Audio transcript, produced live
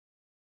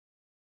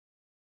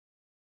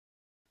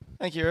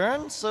Thank you,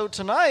 Aaron. So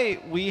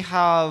tonight we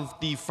have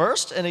the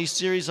first in a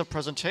series of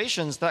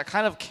presentations that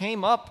kind of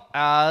came up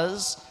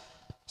as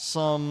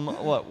some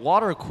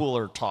water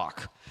cooler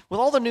talk. With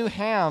all the new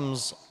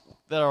hams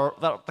that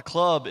the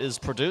club is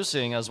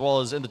producing, as well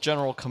as in the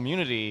general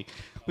community,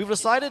 we've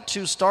decided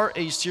to start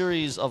a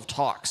series of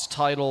talks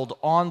titled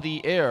On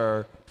the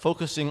Air,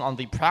 focusing on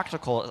the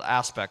practical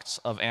aspects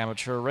of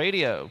amateur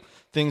radio.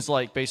 Things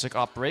like basic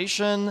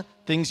operation,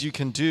 things you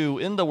can do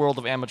in the world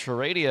of amateur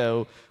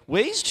radio,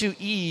 ways to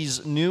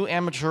ease new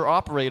amateur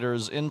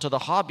operators into the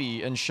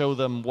hobby and show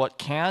them what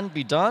can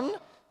be done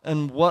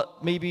and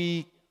what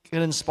maybe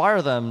can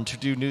inspire them to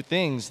do new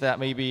things that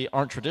maybe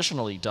aren't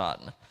traditionally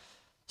done.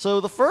 So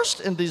the first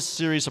in this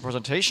series of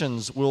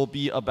presentations will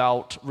be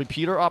about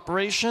repeater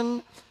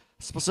operation,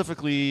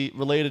 specifically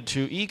related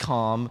to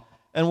ECOM,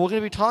 and we're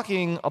going to be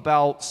talking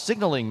about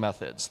signaling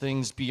methods,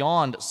 things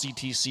beyond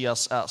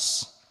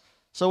CTCSS.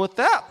 So with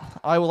that,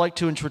 I would like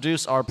to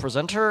introduce our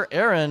presenter,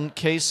 Aaron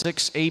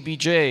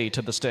K6ABJ,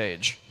 to the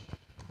stage.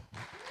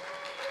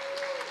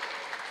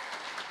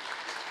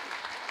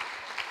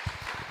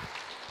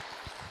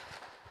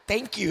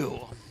 Thank you.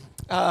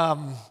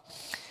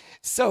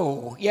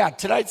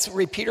 Tonight's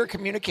repeater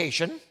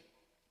communication,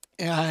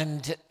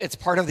 and it's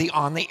part of the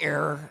On the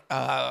Air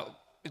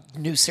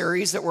new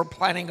series that we're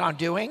planning on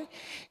doing.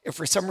 If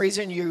for some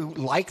reason you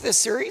like this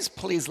series,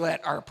 please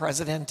let our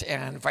president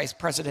and vice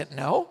president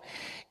know.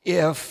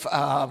 If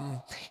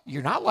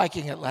you're not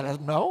liking it, let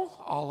us know,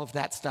 all of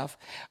that stuff.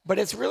 But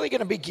it's really going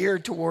to be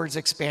geared towards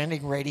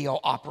expanding radio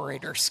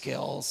operator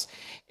skills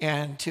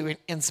and to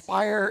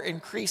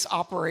increase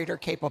operator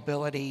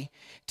capability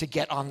to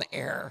get on the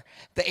air.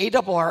 The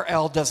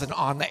ARRL does an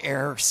on the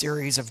air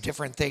series of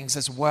different things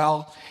as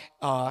well.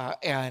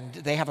 And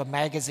they have a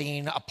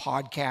magazine, a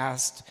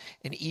podcast,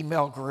 an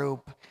email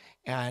group,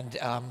 and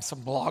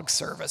some blog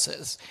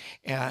services.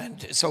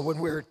 And so when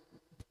we're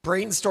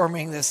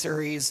brainstorming this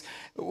series,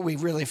 we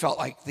really felt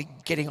like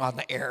getting on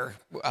the air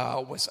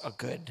was a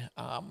good.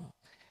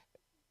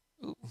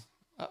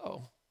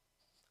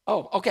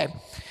 Okay.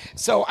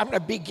 So I'm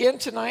going to begin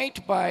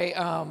tonight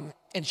by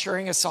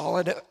ensuring a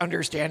solid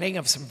understanding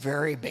of some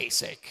very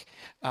basic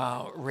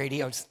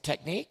radio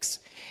techniques.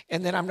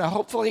 And then I'm going to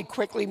hopefully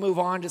quickly move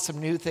on to some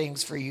new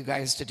things for you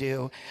guys to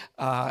do,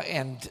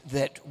 and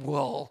that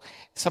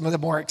some of the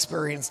more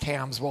experienced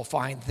hams will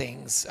find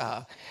things,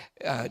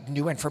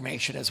 new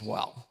information as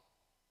well.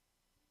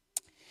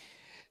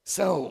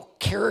 So,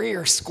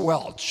 carrier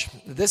squelch.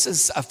 This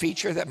is a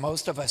feature that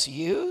most of us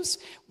use,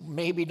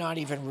 maybe not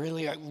even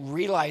really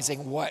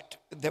realizing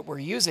that we're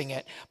using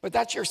it, but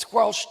that's your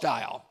squelch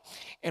dial.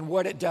 And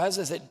what it does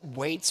is it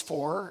waits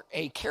for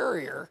a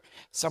carrier,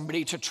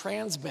 somebody to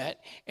transmit,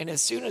 and as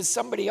soon as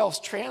somebody else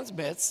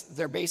transmits,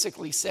 they're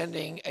basically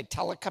sending a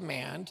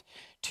telecommand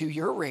to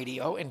your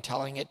radio and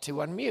telling it to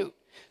unmute.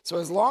 So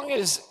as long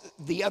as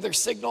the other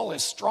signal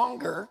is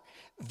stronger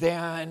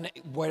than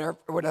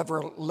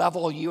whatever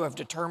level you have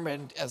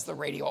determined as the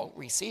radio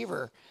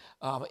receiver,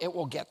 it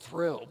will get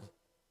through.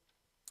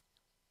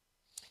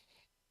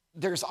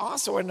 There's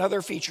also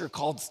another feature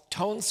called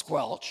tone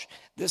squelch.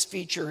 This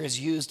feature is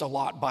used a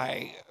lot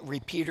by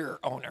repeater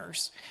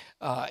owners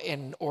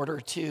in order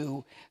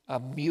to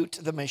mute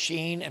the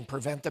machine and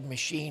prevent the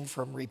machine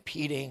from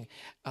repeating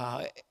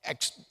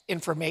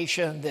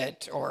information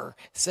or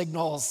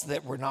signals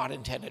that were not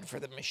intended for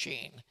the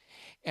machine.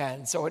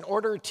 And so in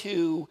order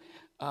to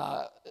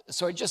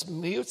so it just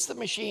mutes the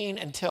machine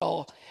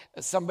until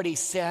somebody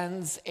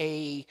sends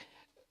a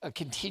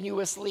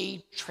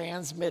continuously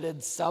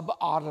transmitted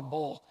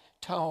sub-audible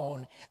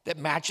tone that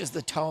matches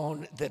the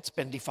tone that's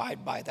been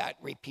defined by that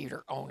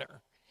repeater owner.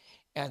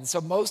 And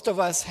so most of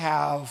us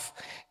have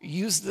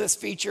used this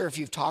feature. If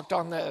you've talked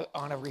on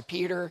a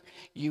repeater,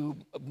 you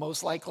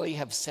most likely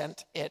have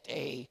sent it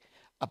a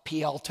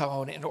PL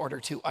tone in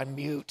order to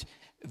unmute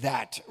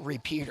that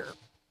repeater.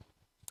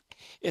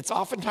 It's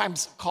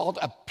oftentimes called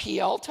a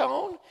PL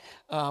tone.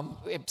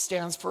 It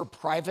stands for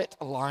private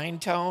line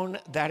tone.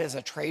 That is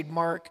a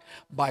trademark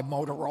by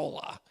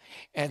Motorola.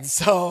 And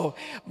so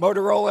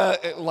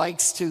Motorola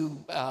likes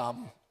to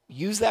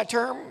use that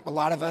term. A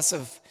lot of us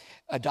have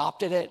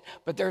adopted it,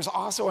 but there's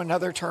also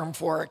another term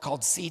for it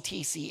called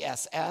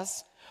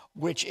CTCSS,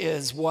 which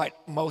is what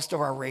most of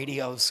our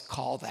radios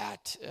call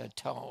that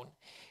tone,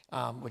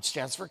 which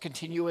stands for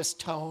Continuous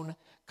Tone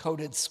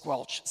Coded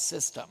Squelch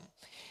System.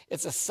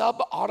 It's a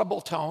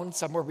sub-audible tone,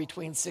 somewhere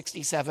between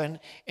 67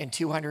 and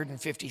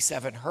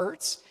 257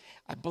 hertz.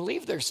 I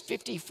believe there's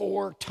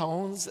 54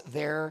 tones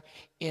there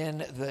in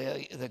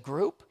the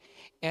group,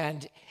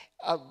 and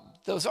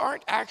those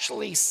aren't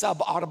actually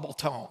sub-audible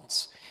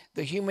tones.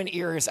 The human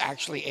ear is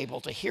actually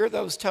able to hear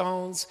those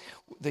tones.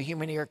 The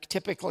human ear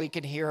typically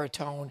can hear a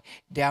tone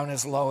down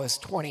as low as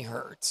 20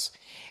 hertz.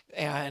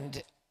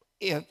 And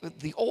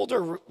the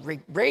older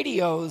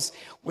radios,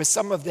 with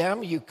some of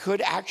them, you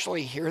could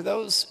actually hear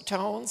those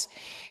tones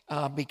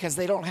because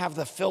they don't have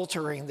the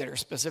filtering that are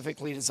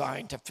specifically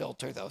designed to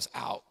filter those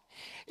out.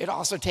 It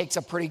also takes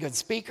a pretty good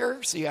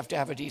speaker, so you have to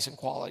have a decent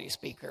quality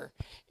speaker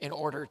in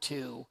order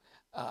to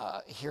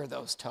hear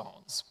those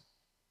tones.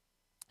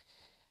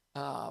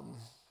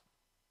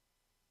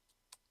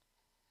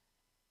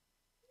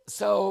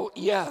 So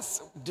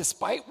yes,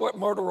 despite what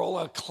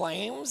Motorola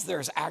claims,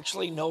 there's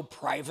actually no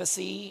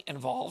privacy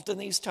involved in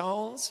these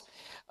tones.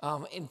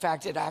 In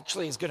fact, it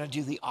actually is going to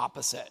do the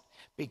opposite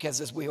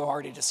because, as we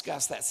already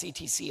discussed, that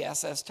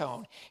CTCSS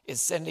tone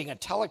is sending a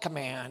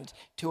telecommand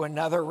to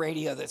another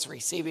radio that's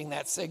receiving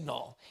that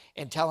signal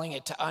and telling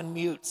it to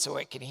unmute so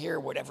it can hear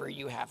whatever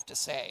you have to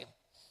say.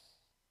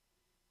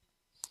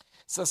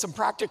 So some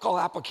practical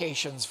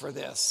applications for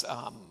this,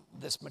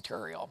 this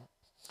material.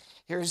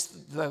 Here's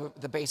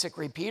the basic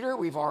repeater.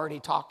 We've already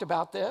talked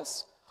about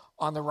this.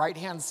 On the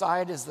right-hand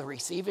side is the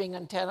receiving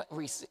antenna,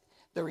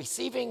 the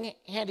receiving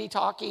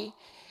handy-talkie,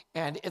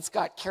 and it's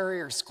got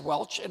carrier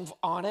squelch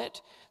on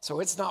it, so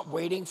it's not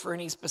waiting for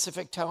any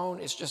specific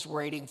tone. It's just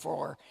waiting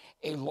for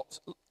a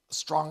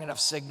strong enough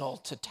signal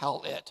to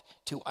tell it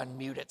to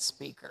unmute its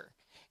speaker.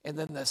 And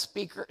then the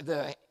speaker,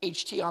 the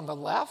HT on the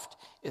left,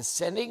 is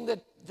sending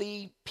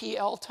the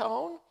PL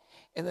tone,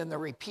 and then the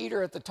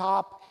repeater at the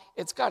top,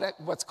 it's got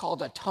what's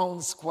called a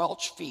tone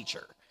squelch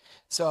feature.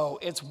 So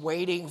it's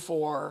waiting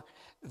for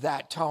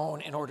that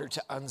tone in order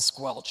to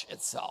unsquelch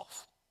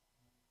itself.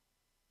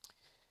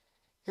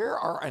 Here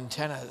are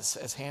antennas.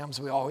 As hams,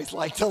 we always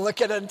like to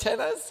look at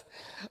antennas.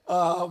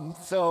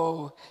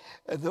 So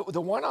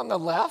the one on the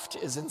left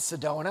is in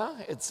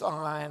Sedona. It's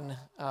on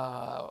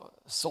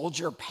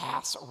Soldier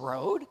Pass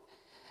Road.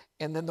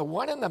 And then the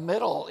one in the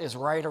middle is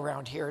right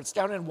around here. It's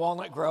down in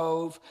Walnut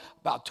Grove,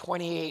 about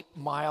 28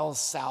 miles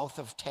south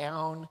of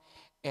town.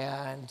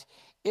 And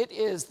it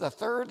is the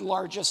third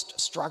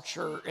largest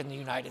structure in the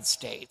United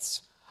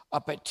States,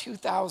 up at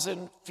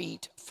 2,000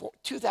 feet,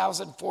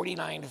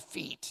 2,049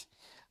 feet.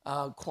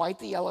 Quite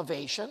the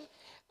elevation.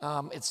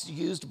 It's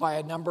used by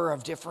a number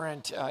of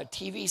different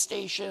TV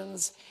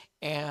stations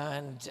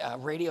and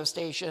radio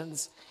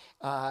stations.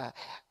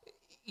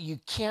 You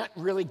can't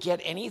really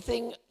get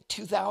anything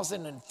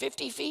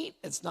 2,050 feet.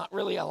 It's not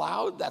really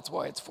allowed. That's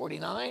why it's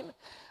 49.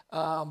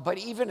 But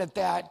even at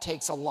that, it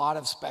takes a lot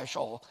of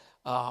special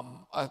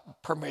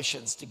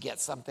permissions to get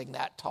something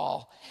that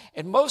tall.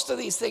 And most of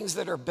these things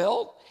that are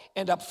built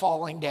end up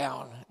falling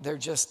down. They're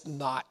just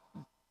not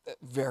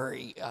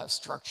very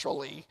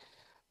structurally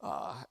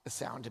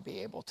sound to be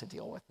able to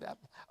deal with them.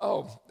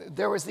 Oh,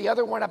 there was the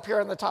other one up here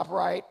on the top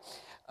right.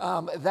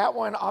 That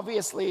one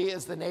obviously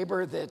is the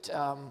neighbor that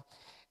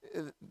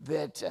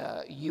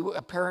you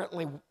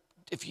apparently,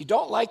 if you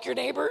don't like your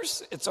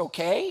neighbors, it's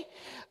okay.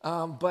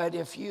 But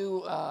if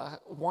you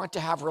want to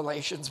have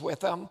relations with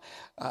them,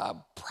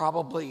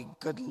 probably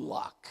good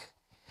luck.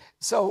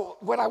 So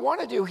what I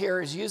want to do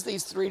here is use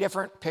these three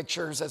different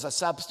pictures as a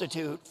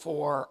substitute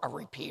for a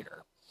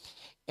repeater.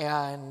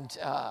 And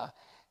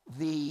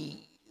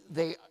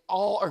they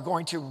all are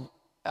going to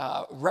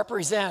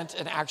represent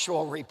an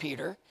actual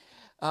repeater.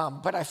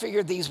 But I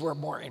figured these were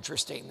more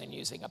interesting than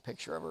using a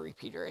picture of a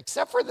repeater,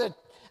 except for the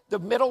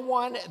middle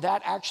one.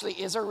 That actually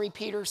is a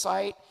repeater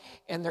site,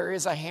 and there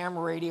is a ham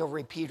radio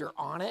repeater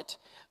on it.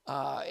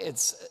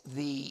 It's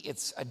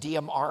a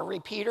DMR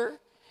repeater,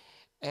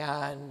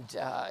 and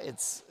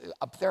it's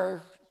up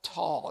there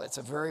tall. It's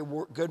a very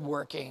good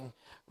working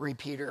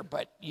repeater,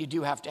 but you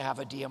do have to have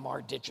a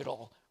DMR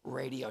digital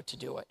radio to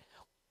do it.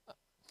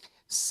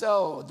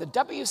 So the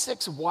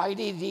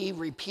W6YDD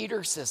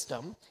repeater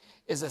system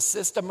is a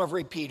system of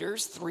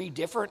repeaters, 3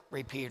 different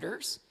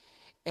repeaters.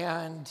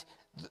 And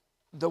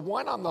the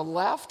one on the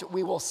left,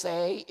 we will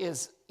say,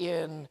 is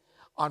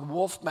on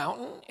Wolf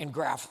Mountain in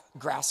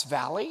Grass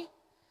Valley.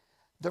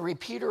 The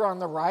repeater on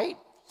the right,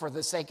 for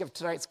the sake of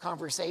tonight's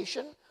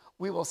conversation,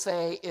 we will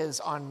say is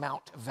on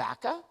Mount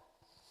Vaca.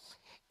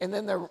 And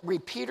then the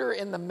repeater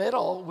in the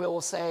middle, we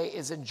will say,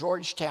 is in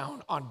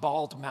Georgetown on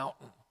Bald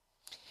Mountain.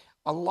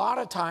 A lot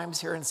of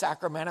times here in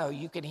Sacramento,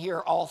 you can hear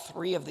all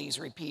 3 of these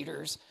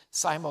repeaters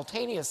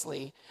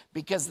simultaneously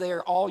because they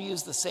all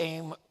use the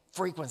same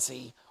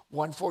frequency,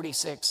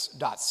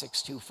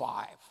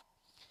 146.625.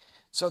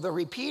 So the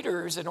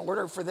repeaters, in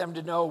order for them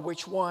to know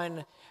which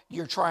one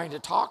you're trying to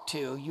talk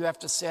to, you have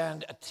to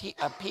send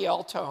a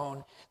PL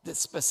tone that's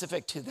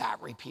specific to that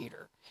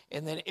repeater.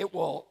 And then it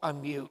will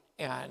unmute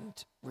and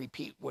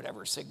repeat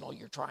whatever signal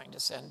you're trying to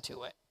send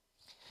to it.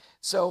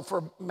 So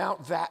for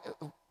Mount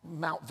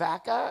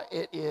Vaca,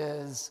 it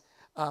is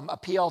a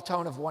PL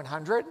tone of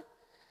 100.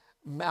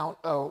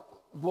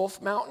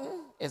 Wolf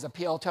Mountain is a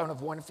PL tone of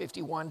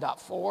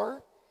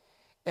 151.4.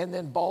 And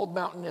then Bald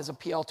Mountain is a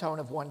PL tone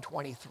of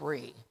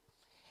 123.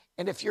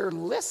 And if you're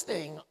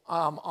listening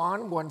on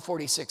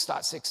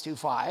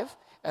 146.625,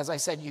 as I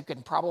said, you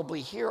can probably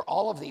hear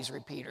all of these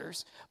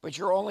repeaters, but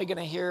you're only going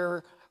to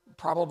hear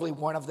probably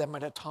one of them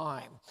at a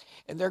time.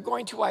 And they're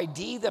going to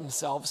ID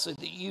themselves so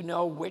that you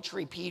know which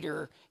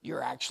repeater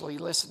you're actually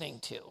listening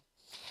to.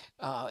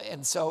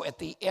 And so at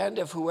the end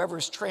of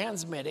whoever's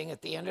transmitting,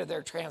 at the end of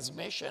their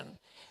transmission,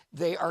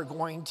 they are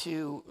going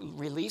to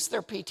release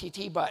their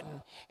PTT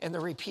button, and the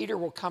repeater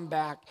will come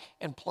back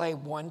and play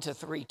 1 to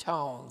 3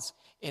 tones,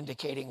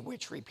 indicating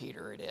which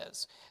repeater it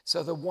is.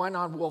 So the one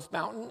on Wolf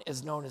Mountain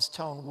is known as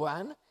tone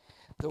 1.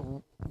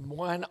 The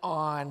one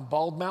on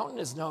Bald Mountain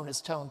is known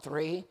as tone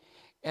 3,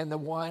 and the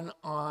one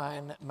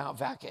on Mount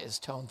Vaca is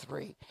tone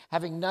 3,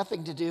 having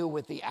nothing to do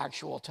with the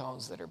actual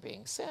tones that are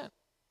being sent.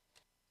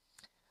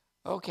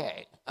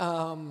 Okay,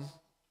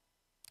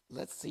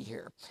 let's see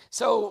here.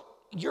 So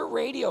your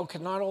radio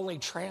can not only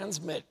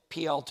transmit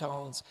PL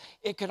tones,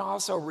 it can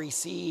also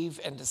receive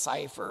and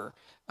decipher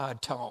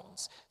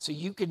tones. So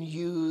you can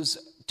use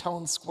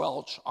tone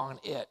squelch on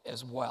it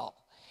as well.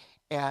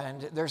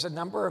 And there's a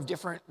number of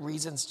different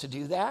reasons to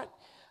do that.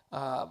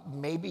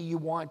 Maybe you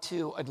want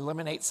to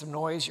eliminate some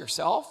noise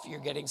yourself. You're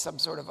getting some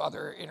sort of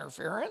other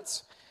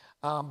interference.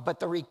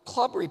 But the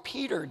club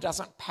repeater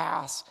doesn't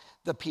pass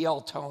the PL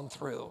tone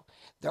through.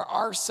 There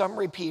are some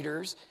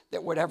repeaters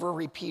that whatever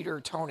repeater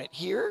tone it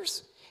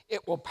hears,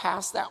 it will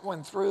pass that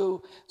one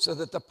through so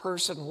that the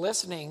person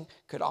listening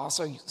could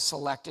also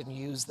select and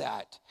use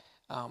that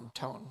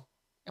tone.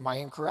 Am I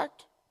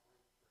incorrect?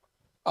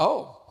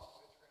 Oh.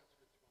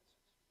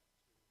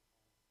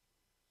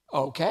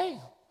 Okay.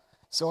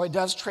 So it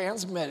does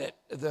transmit it,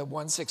 the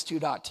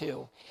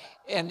 162.2.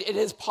 And it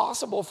is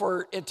possible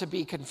for it to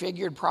be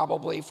configured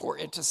probably for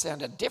it to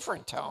send a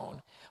different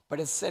tone, but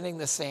it's sending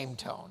the same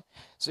tone.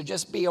 So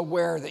just be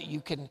aware that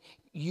you can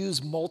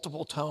use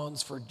multiple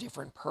tones for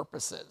different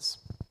purposes.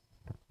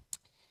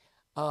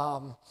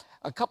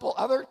 A couple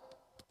other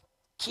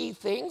key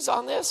things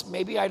on this.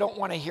 Maybe I don't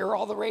want to hear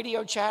all the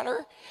radio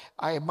chatter.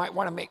 I might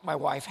want to make my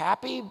wife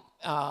happy,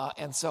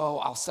 and so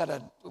I'll set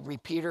a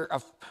repeater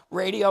of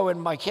radio in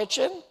my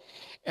kitchen,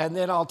 and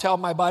then I'll tell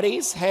my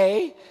buddies,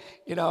 hey,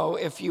 you know,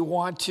 if you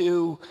want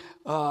to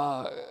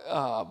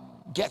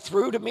get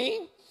through to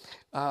me,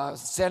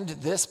 send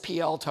this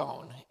PL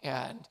tone.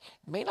 And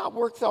it may not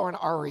work though on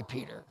our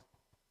repeater.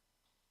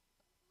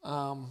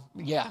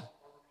 Yeah.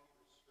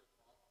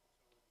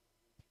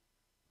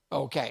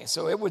 Okay,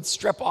 so it would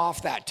strip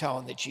off that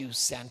tone that you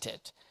sent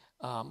it.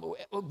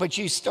 But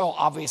you still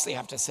obviously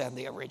have to send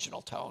the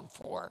original tone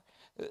for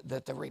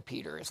that the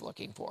repeater is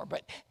looking for.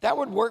 But that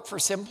would work for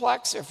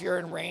simplex if you're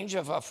in range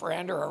of a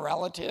friend or a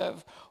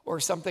relative or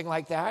something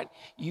like that.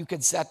 You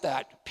could set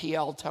that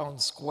PL tone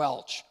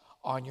squelch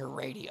on your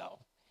radio.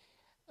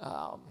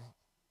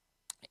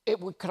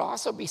 Could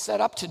also be set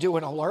up to do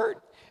an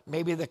alert.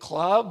 Maybe the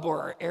club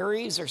or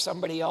Aries or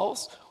somebody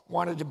else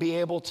wanted to be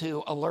able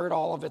to alert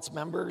all of its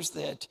members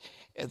that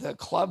the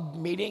club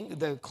meeting,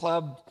 the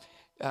club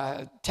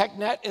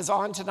TechNet is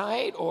on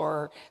tonight,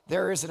 or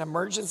there is an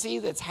emergency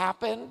that's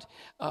happened.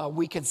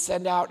 We could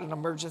send out an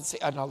emergency,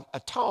 a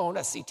tone,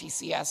 a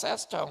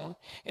CTCSS tone,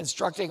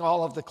 instructing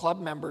all of the club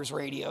members'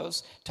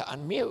 radios to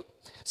unmute.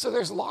 So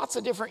there's lots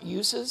of different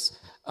uses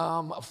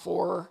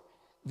for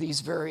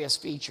these various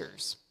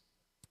features.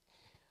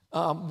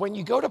 When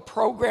you go to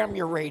program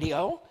your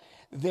radio,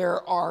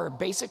 there are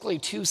basically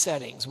two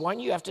settings. One,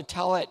 you have to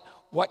tell it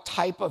what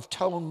type of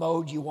tone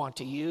mode you want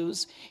to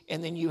use,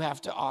 and then you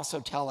have to also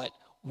tell it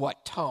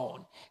what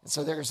tone. And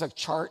so there's a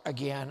chart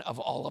again of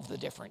all of the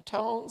different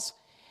tones.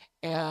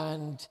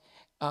 And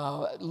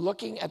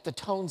looking at the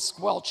tone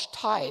squelch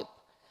type,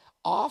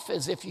 off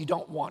is if you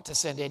don't want to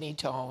send any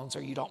tones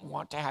or you don't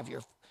want to have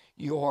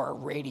your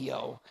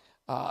radio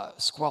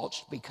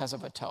squelched because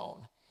of a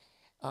tone.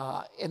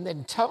 And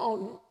then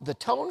the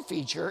tone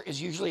feature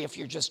is usually if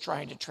you're just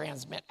trying to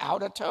transmit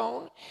out a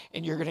tone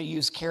and you're going to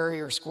use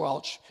carrier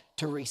squelch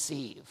to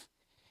receive.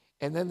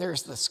 And then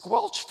there's the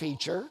squelch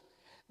feature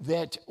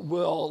that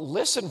will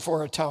listen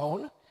for a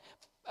tone,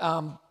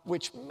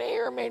 which may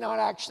or may not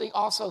actually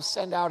also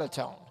send out a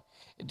tone.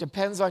 It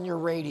depends on your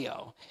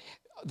radio.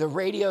 The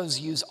radios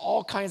use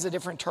all kinds of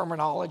different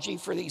terminology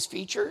for these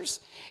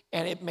features,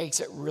 and it makes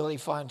it really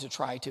fun to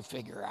try to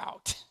figure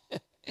out.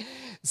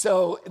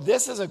 So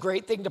this is a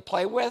great thing to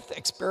play with,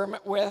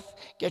 experiment with,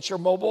 get your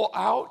mobile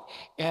out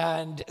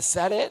and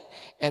set it,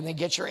 and then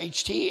get your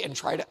HT and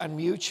try to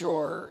unmute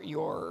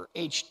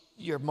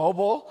your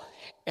mobile,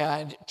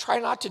 and try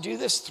not to do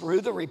this through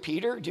the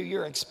repeater. Do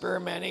your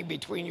experimenting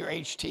between your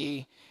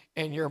HT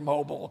and your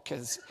mobile,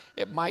 because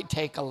it might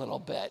take a little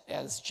bit,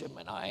 as Jim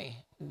and I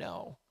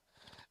know.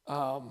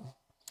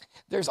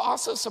 There's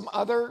also some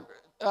other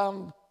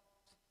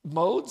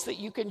modes that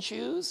you can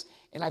choose,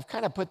 and I've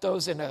kind of put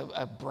those in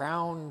a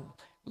brown,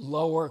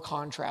 lower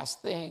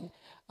contrast thing,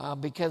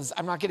 because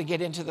I'm not going to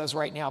get into those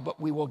right now, but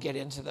we will get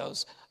into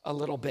those a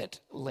little bit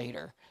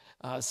later.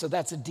 So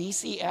that's a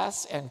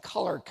DCS and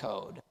color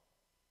code.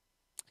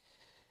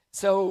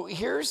 So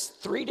here's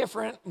three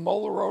different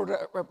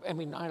Motorola,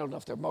 I don't know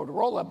if they're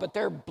Motorola, but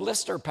they're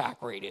blister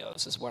pack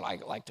radios is what I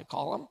like to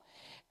call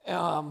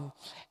them.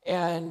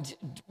 And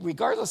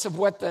regardless of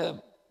what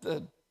the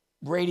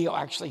radio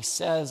actually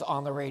says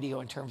on the radio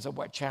in terms of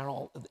what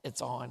channel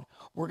it's on,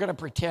 we're going to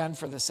pretend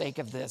for the sake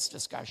of this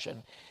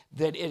discussion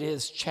that it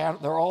is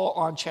they're all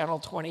on channel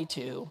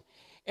 22,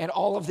 and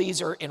all of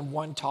these are in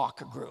one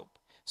talk group.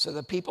 So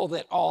the people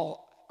that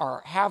all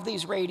have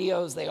these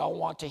radios, they all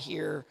want to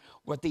hear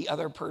what the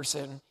other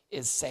person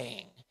is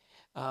saying.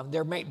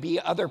 There might be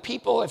other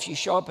people. If you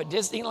show up at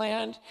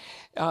Disneyland,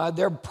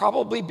 there'll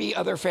probably be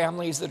other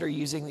families that are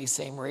using these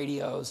same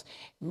radios,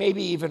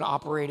 maybe even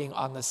operating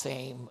on the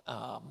same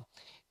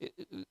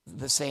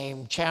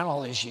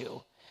channel as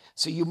you.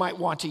 So you might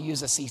want to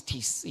use a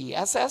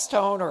CTCSS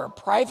tone or a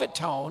private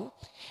tone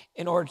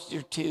in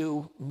order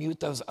to mute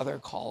those other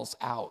calls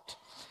out.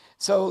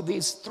 So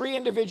these three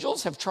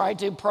individuals have tried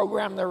to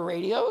program their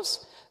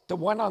radios. The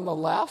one on the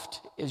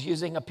left is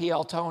using a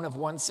PL tone of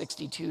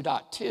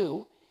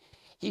 162.2.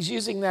 He's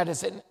using that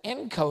as an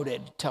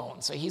encoded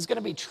tone. So he's going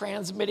to be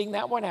transmitting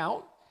that one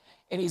out,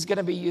 and he's going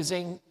to be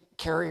using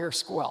carrier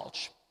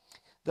squelch.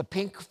 The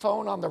pink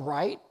phone on the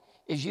right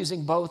is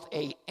using both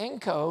a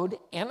encode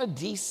and a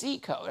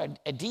DC code,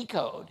 a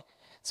decode.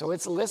 So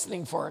it's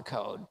listening for a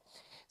code.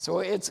 So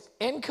it's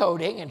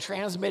encoding and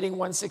transmitting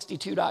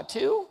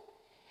 162.2,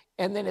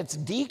 and then it's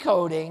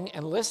decoding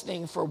and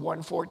listening for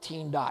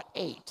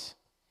 114.8.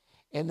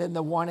 And then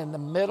the one in the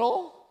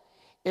middle,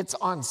 it's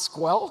on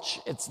squelch.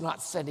 It's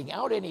not sending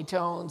out any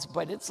tones,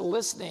 but it's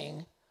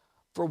listening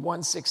for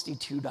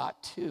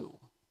 162.2.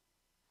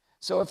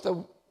 So if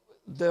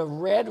the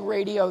red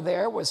radio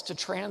there was to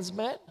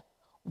transmit,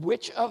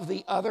 which of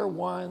the other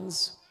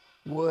ones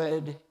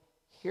would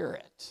hear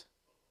it?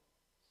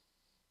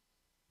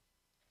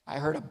 I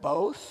heard of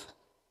both.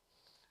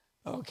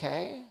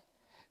 Okay.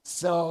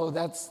 So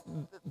that's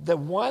the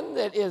one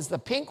that is the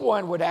pink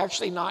one would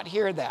actually not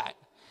hear that,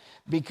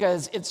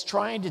 because it's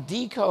trying to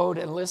decode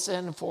and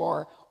listen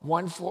for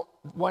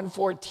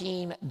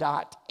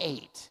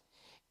 114.8.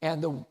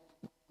 And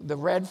the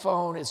red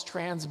phone is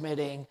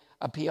transmitting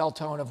a PL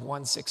tone of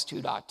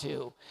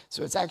 162.2.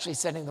 So it's actually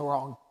sending the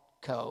wrong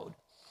code.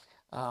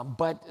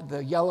 But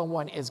the yellow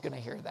one is going to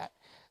hear that.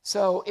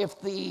 So if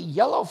the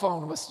yellow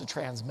phone was to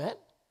transmit,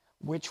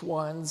 which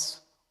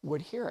ones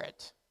would hear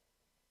it?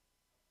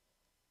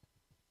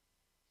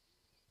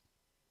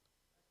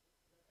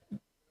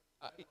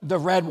 The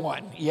red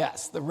one,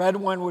 yes. The red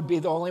one would be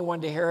the only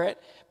one to hear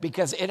it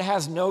because it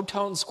has no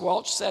tone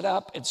squelch set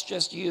up. It's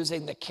just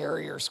using the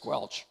carrier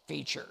squelch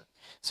feature.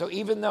 So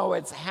even though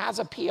it has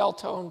a PL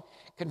tone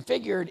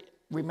configured,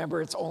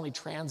 remember it's only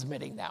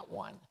transmitting that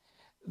one.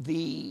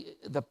 The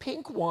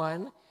pink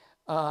one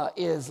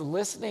is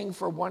listening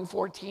for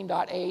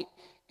 114.8,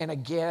 and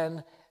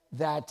again,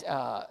 that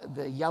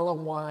the yellow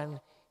one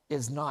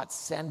is not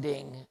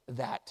sending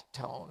that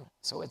tone,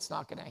 so it's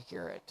not going to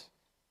hear it.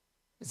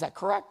 Is that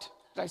correct?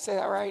 Did I say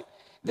that right?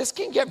 This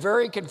can get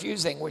very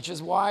confusing, which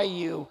is why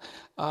you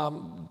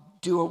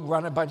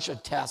run a bunch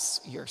of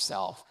tests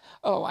yourself.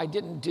 Oh, I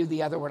didn't do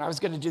the other one. I was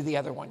going to do the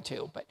other one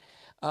too. But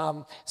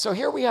so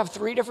here we have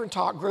three different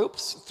talk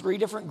groups, three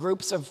different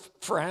groups of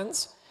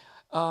friends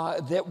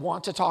that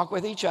want to talk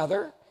with each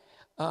other,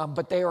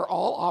 but they are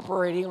all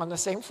operating on the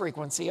same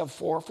frequency of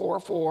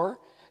 444.5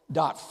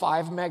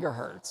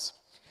 megahertz.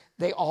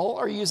 They all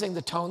are using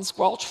the tone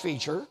squelch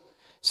feature.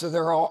 So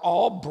they're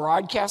all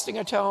broadcasting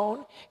a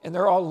tone, and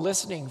they're all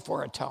listening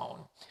for a tone,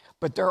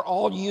 but they're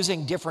all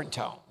using different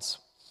tones.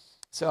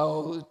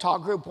 So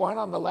talk group 1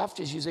 on the left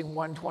is using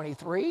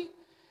 123,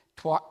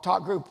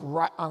 talk group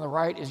on the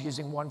right is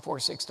using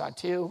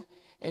 146.2,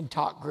 and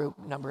talk group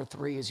number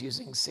 3 is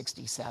using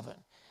 67.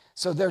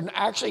 So they're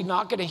actually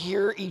not going to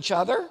hear each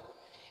other.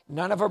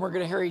 None of them are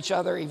going to hear each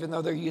other, even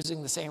though they're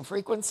using the same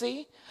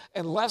frequency,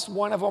 unless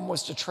one of them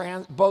was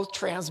to both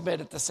transmit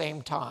at the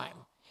same time.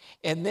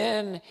 And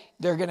then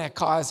they're going to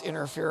cause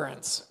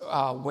interference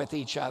with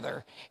each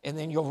other. And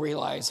then you'll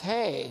realize,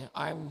 hey,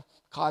 I'm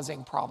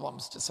causing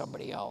problems to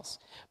somebody else.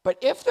 But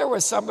if there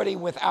was somebody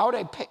without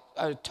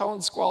a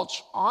tone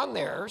squelch on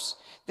theirs,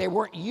 they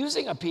weren't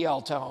using a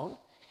PL tone,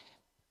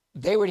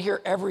 they would hear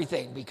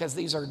everything because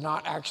these are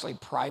not actually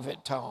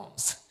private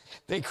tones.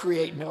 They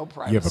create no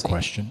privacy. You have a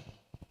question?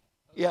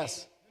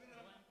 Yes.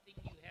 One thing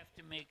you have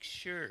to make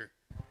sure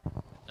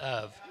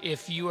of,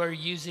 if you are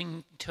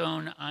using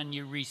tone on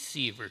your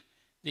receiver,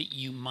 that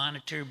you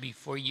monitor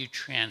before you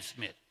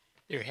transmit.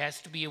 There has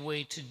to be a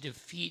way to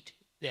defeat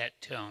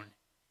that tone.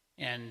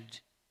 And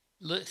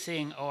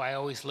saying, oh, I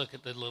always look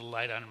at the little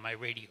light on my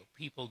radio.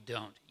 People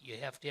don't. You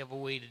have to have a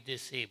way to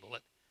disable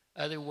it.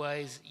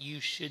 Otherwise,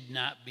 you should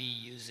not be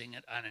using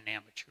it on an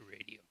amateur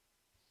radio.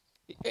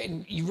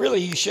 And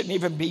you shouldn't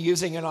even be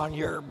using it on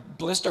your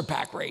blister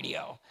pack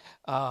radio.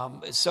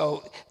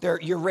 So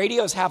your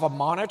radios have a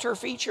monitor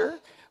feature.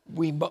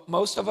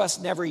 Most of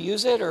us never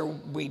use it, or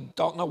we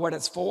don't know what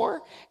it's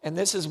for, and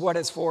this is what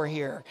it's for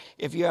here.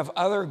 If you have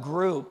other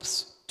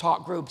groups,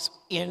 talk groups,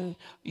 in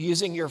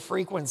using your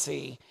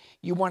frequency,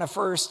 you want to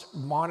first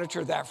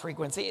monitor that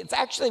frequency. It's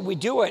actually, we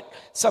do it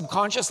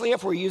subconsciously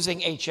if we're using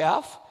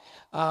HF,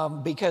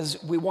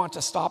 because we want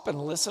to stop and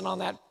listen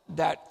on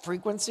that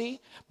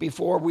frequency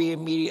before we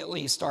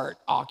immediately start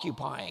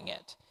occupying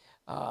it.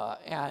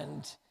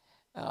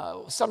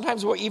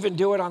 Sometimes we'll even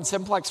do it on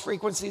simplex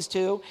frequencies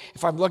too.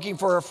 If I'm looking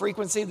for a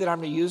frequency that I'm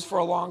going to use for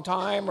a long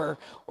time or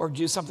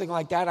do something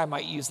like that, I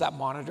might use that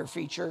monitor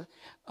feature.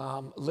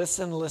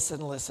 Listen, listen,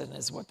 listen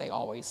is what they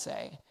always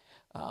say.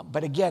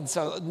 But again,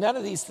 so none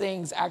of these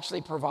things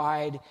actually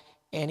provide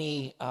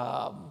any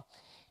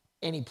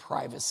any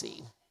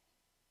privacy.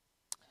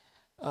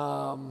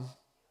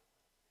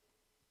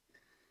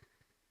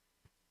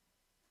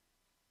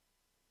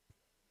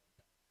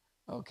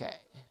 Okay,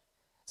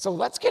 so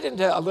let's get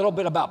into a little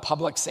bit about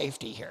public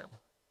safety here.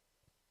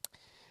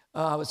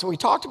 So we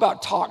talked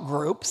about talk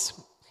groups.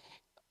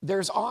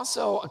 There's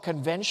also a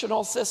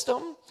conventional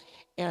system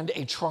and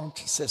a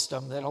trunked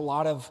system that a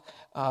lot of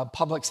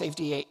public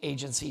safety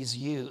agencies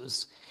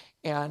use.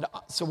 And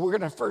so we're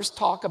going to first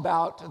talk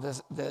about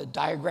the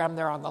diagram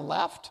there on the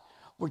left,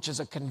 which is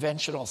a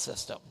conventional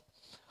system.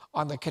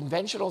 On the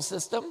conventional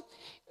system,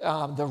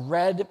 the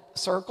red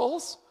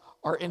circles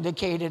are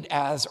indicated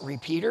as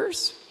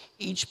repeaters,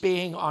 each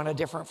being on a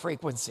different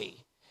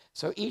frequency.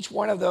 So each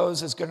one of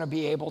those is going to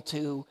be able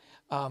to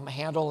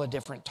handle a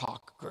different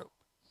talk group.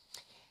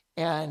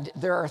 And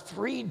there are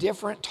 3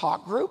 different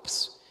talk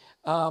groups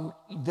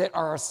that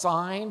are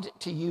assigned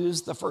to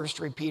use the first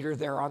repeater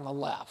there on the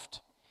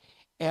left.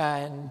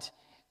 And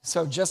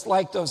so just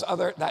like those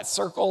that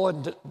circle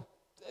and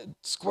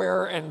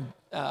square and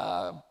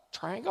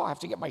triangle, I have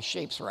to get my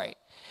shapes right.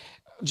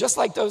 Just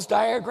like those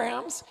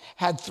diagrams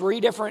had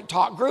 3 different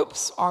talk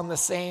groups on the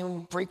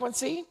same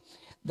frequency,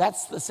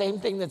 that's the same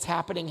thing that's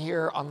happening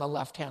here on the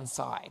left-hand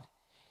side.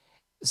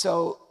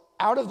 So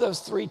out of those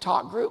 3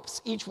 talk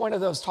groups, each one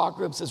of those talk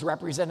groups is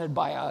represented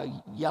by a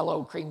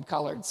yellow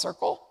cream-colored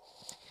circle.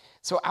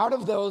 So out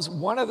of those,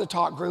 one of the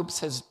talk groups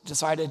has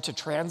decided to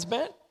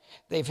transmit.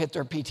 They've hit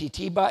their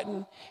PTT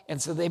button,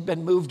 and so they've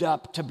been moved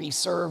up to be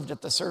served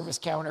at the service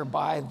counter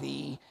by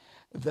the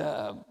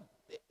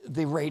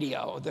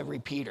radio, the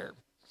repeater.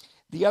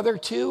 The other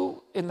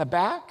 2 in the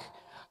back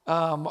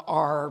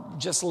are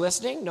just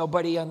listening.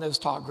 Nobody on those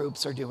talk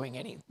groups are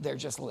doing they're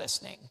just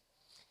listening.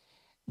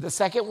 The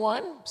second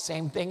one,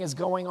 same thing is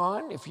going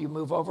on. If you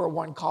move over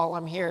 1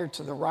 column here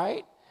to the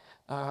right,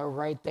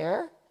 right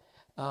there,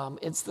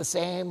 it's the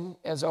same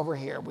as over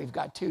here. We've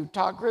got 2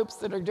 talk groups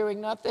that are doing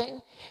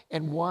nothing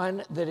and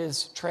 1 that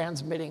is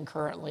transmitting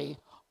currently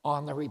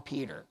on the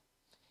repeater.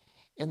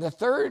 In the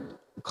third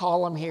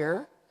column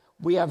here,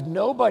 we have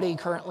nobody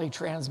currently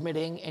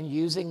transmitting and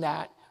using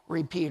that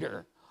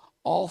repeater.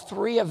 All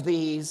 3 of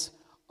these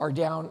are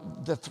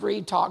down, the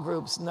 3 talk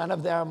groups, none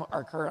of them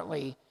are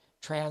currently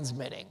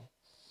transmitting.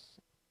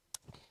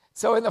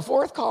 So in the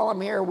fourth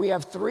column here, we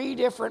have 3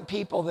 different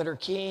people that are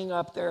keying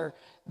up their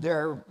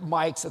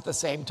mics at the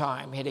same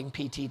time, hitting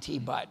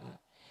PTT button.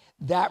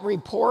 That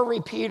poor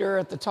repeater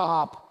at the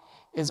top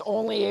is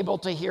only able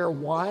to hear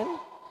 1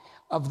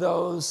 of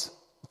those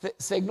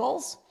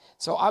signals.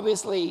 So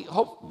obviously,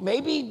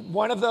 maybe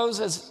one of those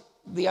is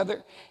the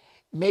other.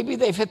 Maybe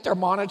they've hit their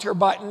monitor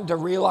button to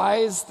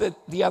realize that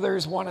the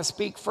others want to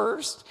speak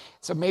first.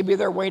 So maybe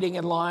they're waiting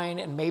in line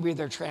and maybe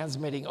they're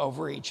transmitting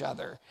over each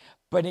other.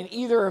 But in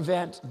either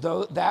event,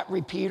 that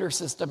repeater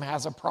system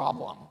has a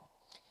problem.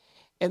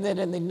 And then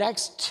in the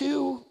next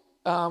 2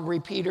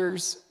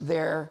 repeaters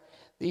there,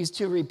 these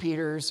 2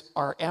 repeaters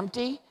are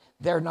empty.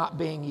 They're not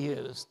being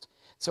used.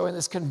 So in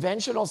this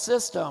conventional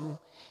system,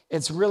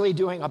 it's really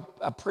doing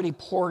a pretty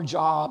poor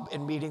job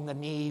in meeting the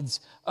needs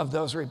of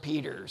those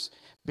repeaters,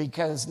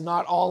 because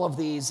not all of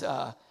these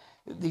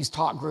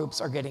talk groups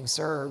are getting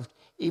served,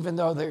 even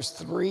though there's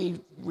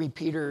 3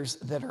 repeaters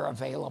that are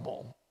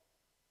available.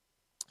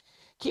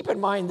 Keep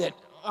in mind that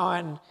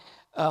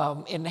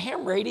in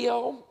ham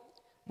radio,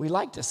 we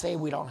like to say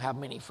we don't have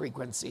many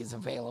frequencies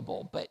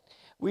available, but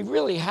we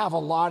really have a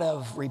lot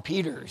of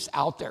repeaters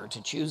out there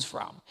to choose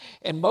from.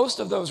 And most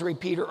of those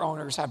repeater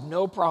owners have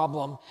no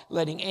problem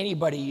letting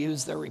anybody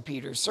use their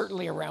repeaters,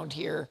 certainly around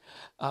here,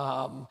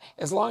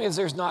 as long as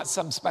there's not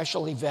some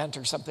special event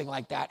or something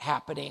like that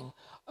happening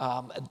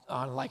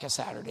on like a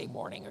Saturday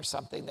morning or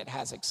something that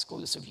has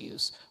exclusive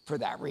use for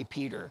that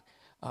repeater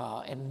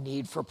and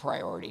need for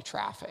priority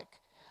traffic.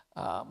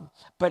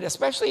 But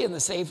especially in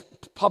the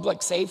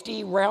public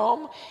safety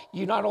realm,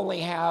 you not only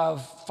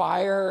have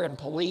fire and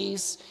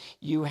police,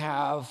 you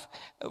have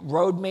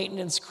road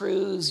maintenance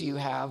crews, you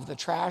have the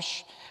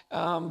trash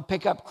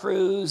pickup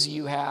crews,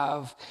 you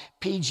have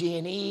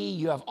PG&E,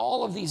 you have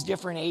all of these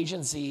different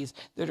agencies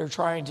that are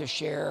trying to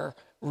share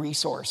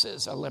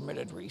resources, a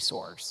limited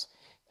resource.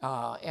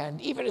 And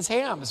even as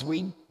hams,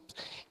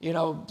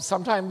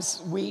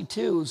 sometimes we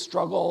too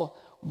struggle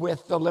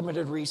with the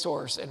limited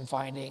resource and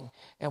finding,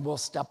 and we'll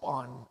step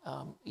on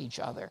each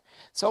other.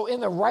 So in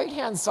the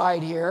right-hand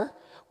side here,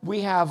 we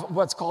have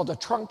what's called a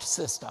trunked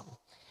system.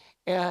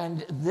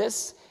 And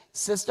this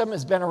system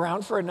has been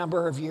around for a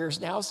number of years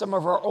now. Some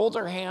of our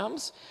older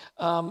hams,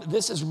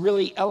 this is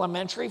really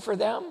elementary for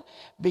them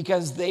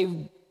because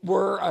they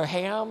were a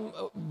ham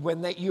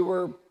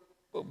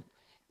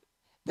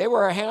they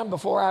were a ham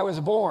before I was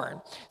born.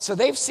 So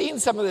they've seen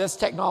some of this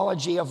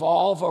technology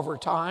evolve over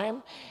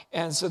time,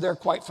 and so they're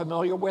quite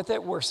familiar with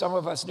it, where some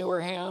of us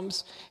newer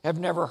hams have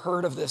never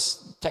heard of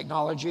this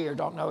technology or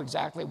don't know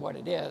exactly what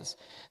it is.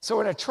 So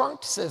in a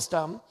trunked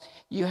system,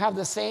 you have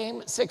the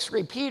same 6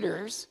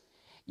 repeaters.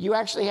 You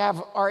actually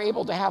are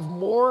able to have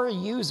more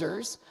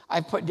users.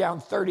 I've put down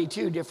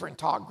 32 different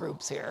talk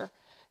groups here.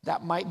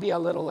 that might be a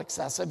little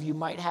excessive. You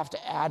might have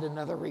to add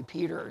another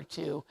repeater or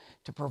two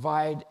to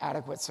provide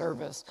adequate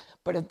service.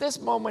 But at this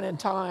moment in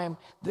time,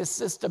 this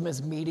system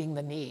is meeting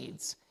the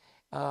needs.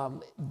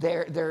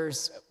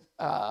 There's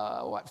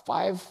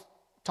 5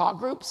 talk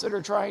groups that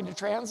are trying to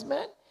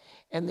transmit,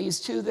 and these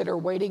 2 that are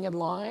waiting in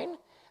line.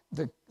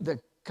 The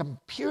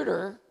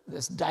computer,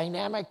 this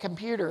dynamic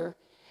computer,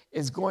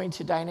 is going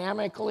to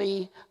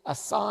dynamically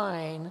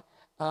assign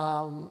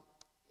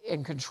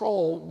and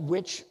control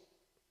which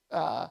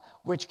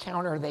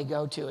counter they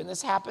go to. And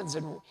this happens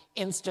in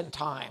instant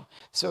time.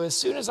 So as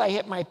soon as I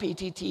hit my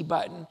PTT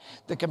button,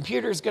 the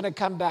computer's going to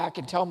come back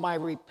and tell my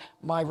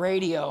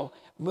radio,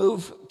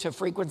 move to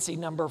frequency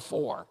number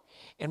 4.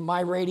 And my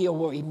radio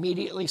will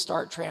immediately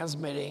start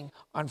transmitting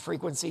on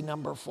frequency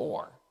number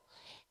 4.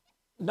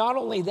 Not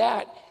only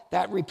that,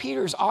 that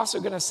repeater is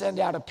also going to send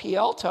out a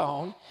PL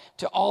tone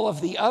to all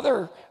of the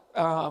other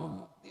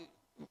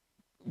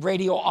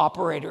radio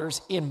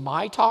operators in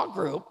my talk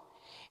group,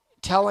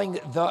 telling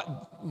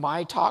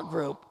my talk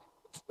group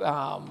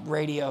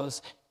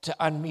radios to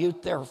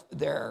unmute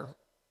their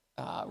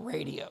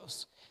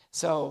radios.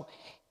 So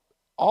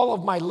all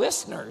of my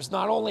listeners,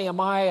 not only am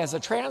I as a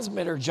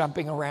transmitter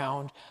jumping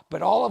around,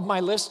 but all of my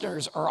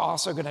listeners are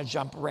also going to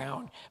jump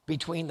around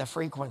between the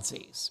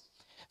frequencies.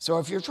 So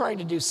if you're trying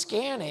to do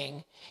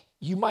scanning,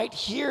 you might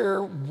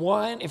hear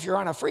if you're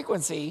on a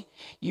frequency,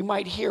 you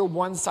might hear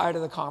one side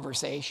of the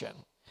conversation,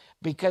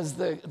 because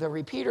the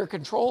repeater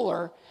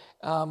controller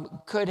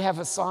could have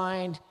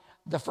assigned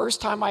the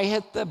first time I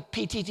hit the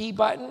PTT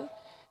button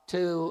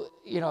to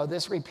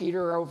this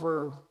repeater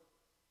over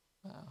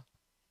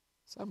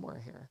somewhere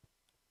here.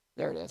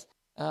 There it is.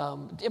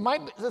 It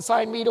might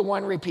assign me to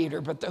one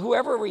repeater, but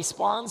whoever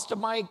responds to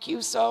my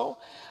QSO,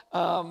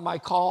 my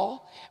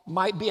call,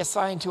 might be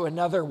assigned to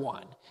another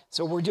one.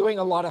 So we're doing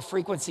a lot of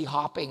frequency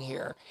hopping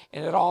here,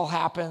 and it all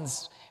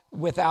happens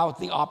without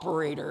the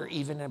operator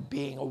even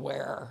being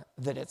aware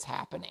that it's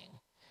happening.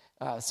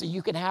 So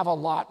you can have a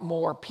lot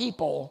more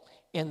people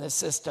in the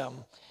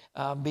system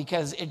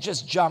because it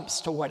just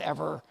jumps to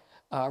whatever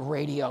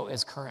radio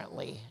is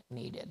currently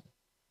needed.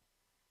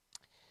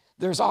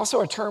 There's also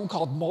a term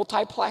called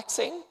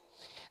multiplexing.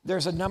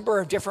 There's a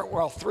number of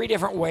 3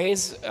 different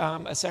ways,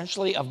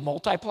 essentially, of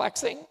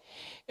multiplexing.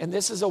 And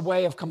this is a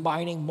way of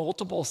combining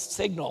multiple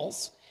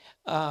signals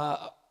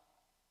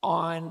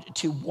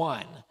onto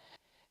one.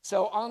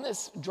 So on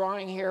this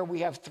drawing here, we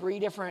have 3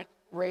 different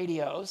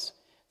radios,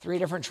 3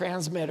 different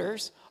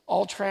transmitters,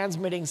 all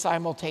transmitting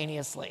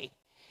simultaneously.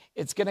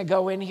 It's going to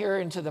go in here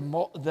into the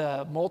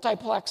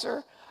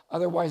multiplexer,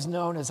 otherwise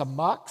known as a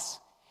MUX.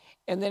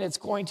 And then it's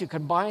going to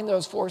combine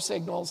those 4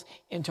 signals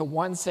into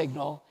one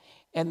signal.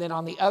 And then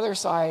on the other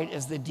side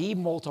is the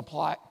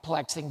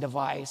demultiplexing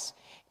device.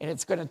 And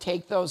it's going to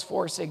take those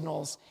 4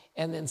 signals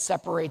and then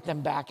separate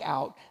them back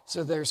out.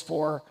 So there's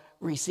 4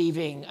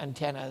 receiving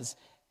antennas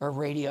or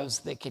radios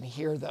that can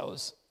hear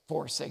those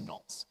 4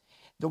 signals.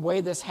 The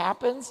way this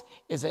happens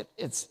is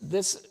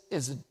this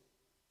is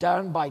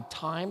done by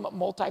time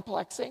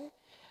multiplexing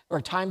or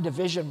time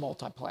division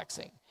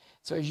multiplexing.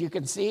 So as you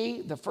can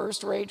see, the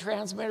first rate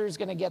transmitter is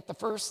going to get the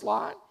first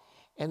slot,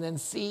 and then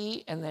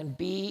C, and then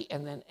B,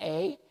 and then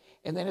A,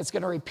 and then it's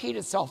going to repeat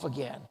itself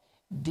again,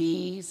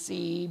 D,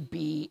 C,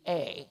 B,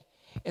 A.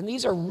 And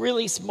these are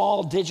really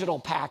small digital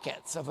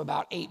packets of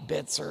about 8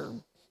 bits or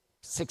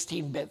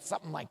 16 bits,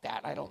 something like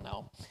that, I don't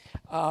know.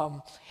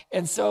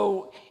 And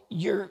so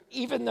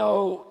even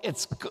though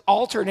it's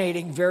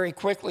alternating very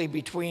quickly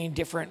between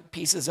different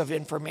pieces of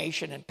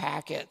information and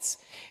packets,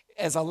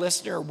 as a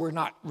listener, we're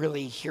not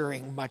really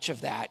hearing much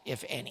of that,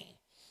 if any.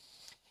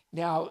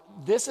 Now,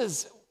 this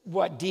is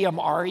what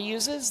DMR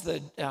uses,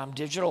 the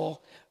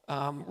digital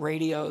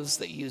radios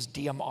that use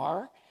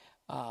DMR.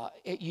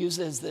 It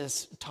uses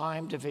this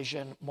time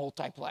division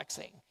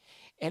multiplexing.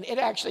 And it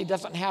actually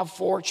doesn't have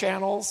 4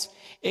 channels.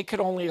 It could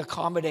only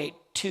accommodate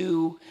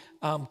 2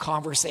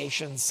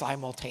 conversations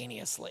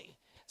simultaneously.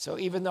 So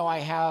even though I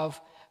have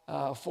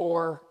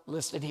 4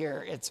 listed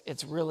here,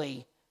 it's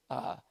really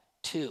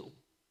 2.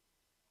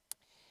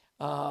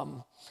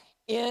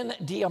 In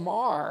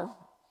DMR,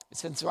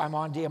 since I'm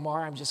on DMR,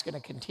 I'm just going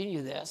to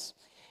continue this.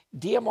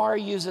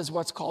 DMR uses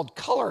what's called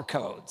color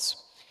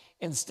codes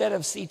instead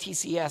of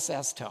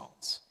CTCSS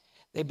tones.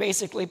 They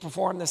basically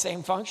perform the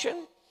same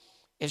function.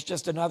 It's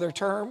just another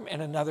term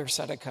and another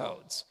set of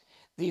codes.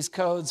 These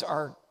codes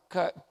are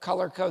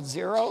color code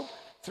 0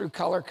 through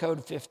color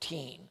code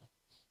 15.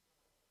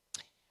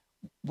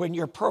 When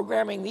you're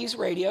programming these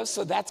radios,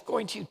 so that's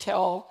going to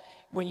tell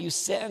when you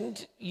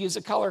use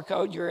a color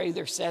code, you're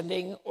either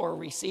sending or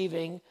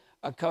receiving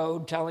a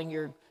code telling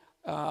your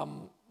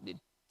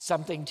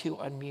something to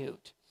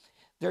unmute.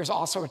 There's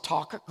also a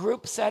talk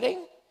group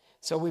setting.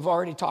 So we've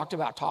already talked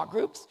about talk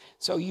groups.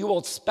 So you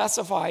will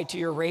specify to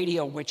your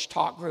radio which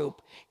talk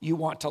group you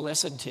want to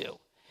listen to.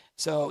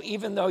 So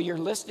even though you're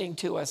listening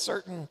to a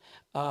certain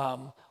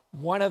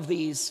one of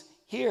these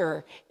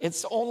here,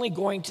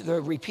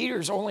 the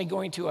repeater's only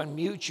going to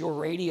unmute your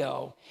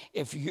radio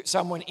if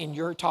someone in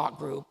your talk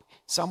group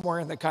somewhere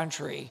in the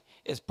country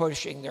is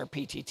pushing their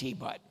PTT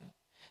button.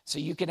 So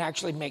you can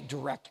actually make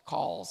direct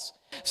calls.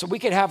 So we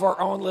could have our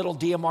own little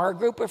DMR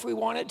group if we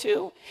wanted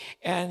to,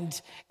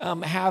 and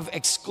have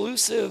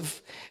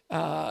exclusive,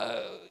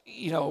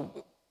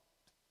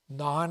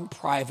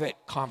 non-private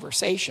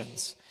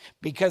conversations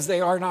because they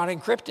are not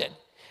encrypted.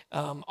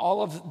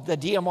 All of the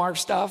DMR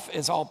stuff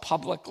is all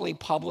publicly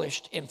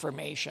published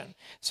information.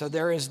 So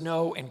there is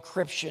no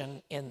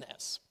encryption in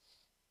this.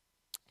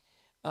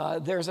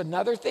 There's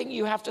another thing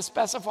you have to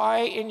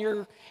specify in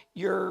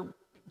your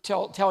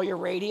tell your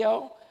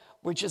radio,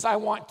 which is I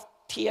want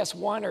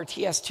TS1 or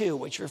TS2,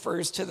 which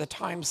refers to the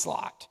time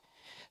slot.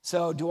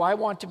 So do I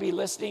want to be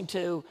listening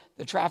to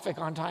the traffic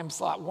on time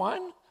slot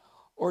 1,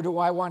 or do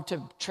I want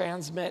to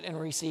transmit and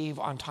receive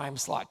on time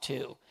slot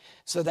 2?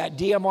 So that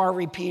DMR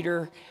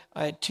repeater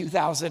at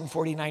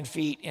 2,049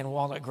 feet in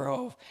Walnut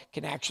Grove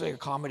can actually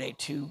accommodate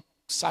 2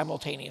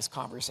 simultaneous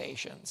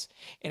conversations.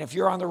 And if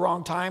you're on the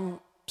wrong time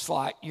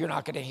slot, you're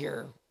not going to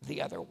hear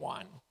the other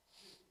one.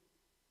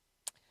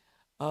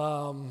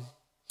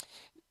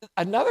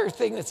 Another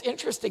thing that's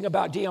interesting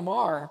about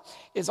DMR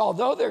is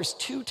although there's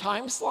 2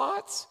 time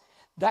slots,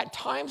 that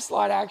time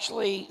slot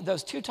actually,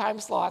 those 2 time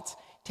slots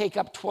take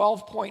up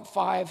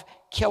 12.5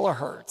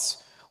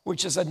 kilohertz,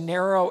 which is a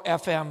narrow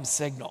FM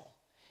signal.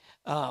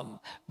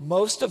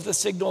 Most of the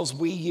signals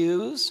we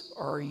use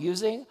or are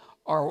using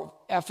are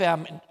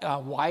FM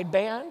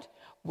wideband,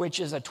 which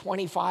is a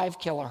 25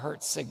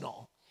 kilohertz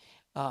signal.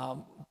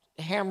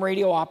 Ham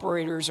radio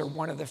operators are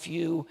one of the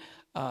few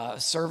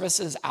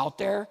services out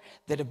there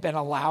that have been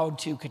allowed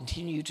to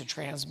continue to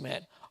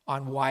transmit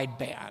on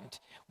wideband.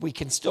 We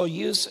can still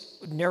use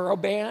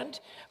narrowband,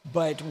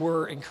 but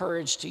we're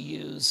encouraged to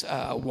use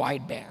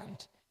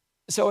wideband.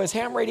 So as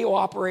ham radio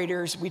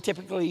operators, we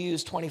typically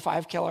use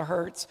 25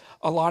 kilohertz.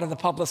 A lot of the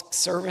public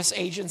service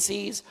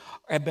agencies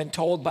have been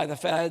told by the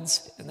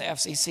feds and the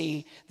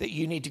FCC that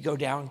you need to go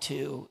down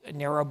to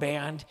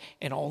narrowband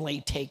and only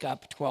take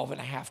up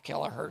 12.5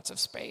 kilohertz of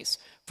space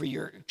for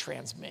your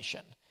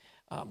transmission.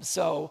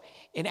 So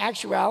in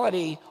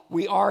actuality,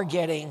 we are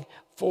getting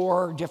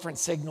 4 different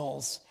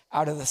signals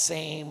out of the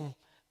same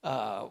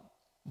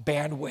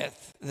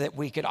bandwidth that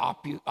we could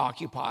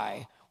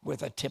occupy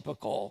with a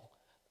typical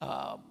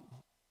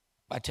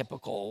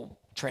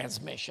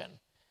transmission.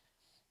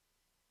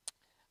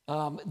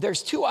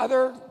 There's 2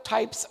 other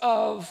types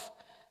of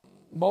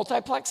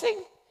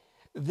multiplexing.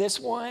 This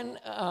one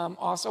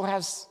also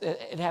has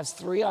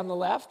 3 on the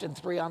left and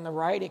 3 on the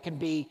right. It can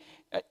be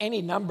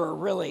any number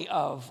really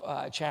of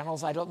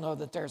channels. I don't know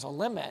that there's a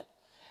limit.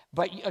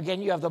 But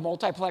again, you have the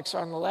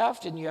multiplexer on the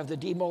left and you have the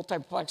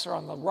demultiplexer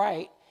on the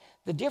right.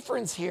 The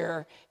difference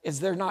here is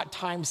they're not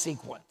time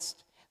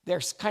sequenced.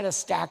 They're kind of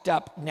stacked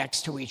up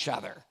next to each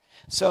other.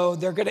 So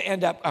they're going to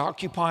end up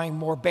occupying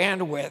more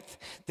bandwidth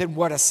than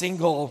what a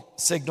single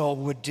signal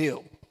would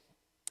do.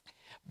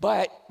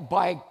 But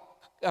by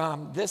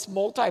this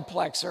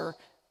multiplexer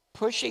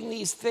pushing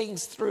these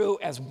things through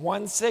as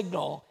one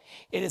signal,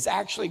 it is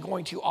actually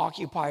going to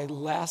occupy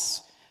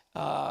less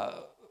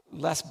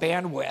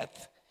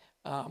bandwidth,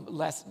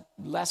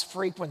 less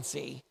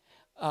frequency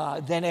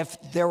than if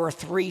there were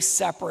 3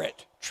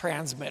 separate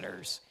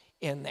transmitters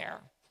in there.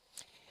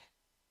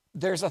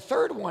 There's a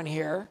third one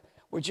here,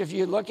 which if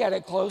you look at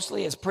it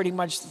closely is pretty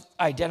much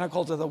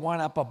identical to the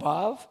one up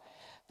above.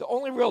 The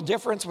only real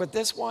difference with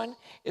this one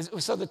is,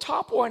 so the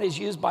top one is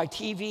used by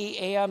TV,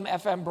 AM,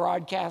 FM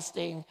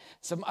broadcasting,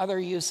 some other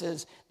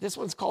uses. This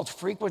one's called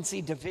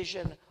frequency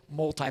division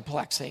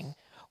multiplexing,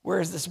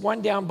 whereas this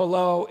one down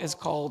below is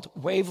called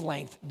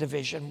wavelength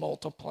division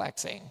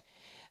multiplexing.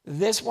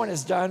 This one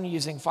is done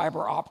using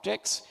fiber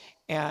optics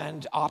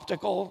and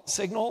optical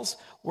signals,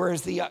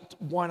 whereas the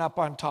one up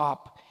on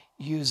top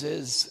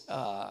uses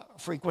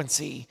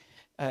frequency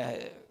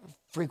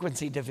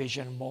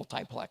division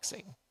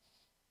multiplexing.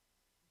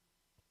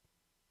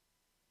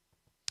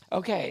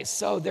 Okay,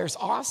 so there's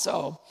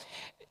also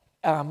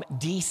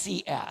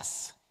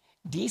DCS.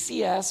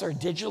 DCS, or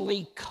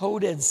digitally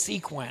coded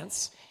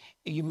sequence.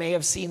 You may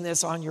have seen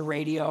this on your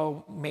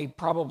radio, may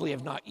probably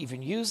have not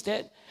even used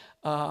it.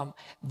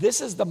 This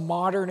is the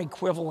modern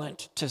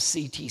equivalent to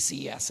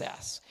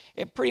CTCSS.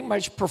 It pretty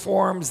much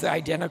performs the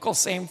identical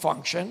same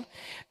function.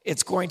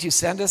 It's going to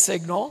send a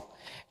signal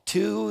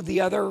to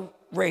the other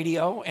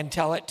radio and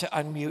tell it to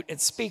unmute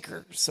its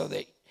speaker so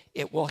that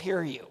it will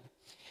hear you.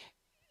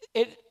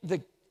 It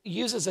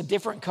uses a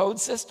different code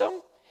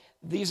system.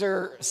 These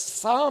are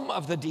some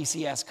of the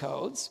DCS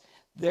codes.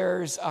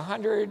 There's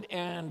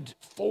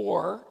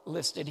 104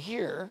 listed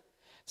here,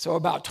 so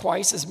about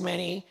twice as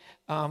many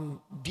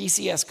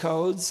DCS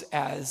codes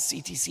as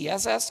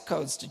CTCSS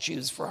codes to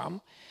choose from.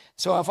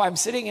 So if I'm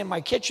sitting in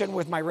my kitchen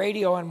with my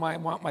radio and I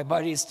want my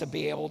buddies to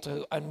be able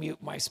to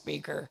unmute my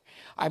speaker,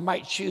 I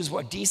might choose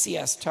what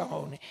DCS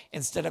tone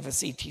instead of a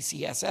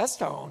CTCSS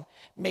tone,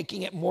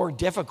 making it more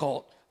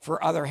difficult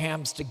for other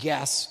hams to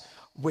guess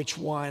which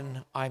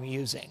one I'm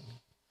using.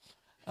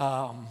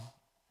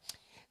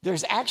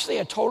 There's actually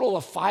a total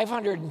of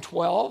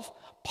 512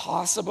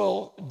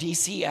 possible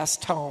DCS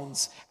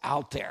tones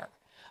out there.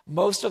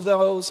 Most of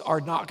those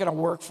are not going to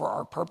work for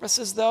our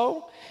purposes,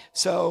 though,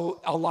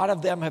 so a lot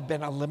of them have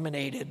been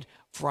eliminated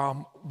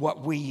from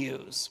what we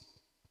use.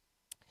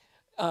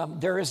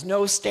 There is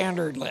no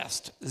standard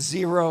list,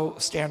 0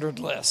 standard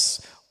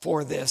lists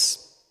for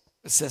this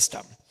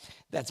system.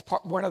 That's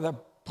one of the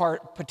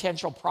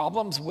potential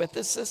problems with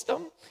this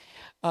system.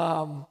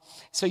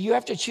 So you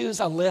have to choose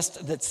a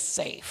list that's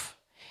safe.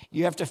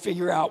 You have to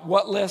figure out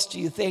what list do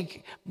you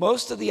think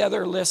most of the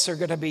other lists are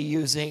going to be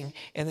using,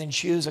 and then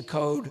choose a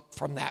code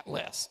from that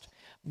list.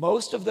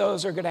 Most of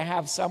those are going to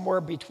have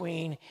somewhere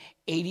between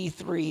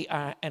 83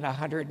 and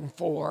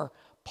 104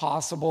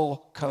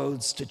 possible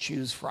codes to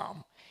choose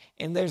from.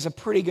 And there's a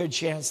pretty good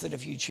chance that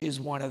if you choose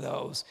one of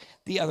those,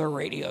 the other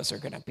radios are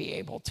going to be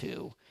able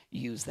to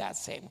use that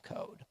same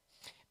code.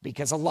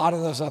 Because a lot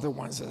of those other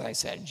ones, as I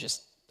said,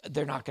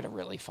 they're not going to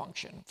really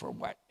function for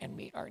what and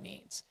meet our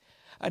needs.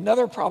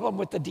 Another problem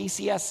with the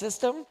DCS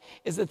system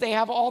is that they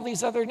have all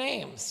these other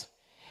names.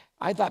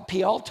 I thought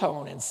PL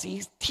tone and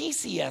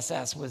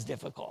TCSS was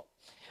difficult.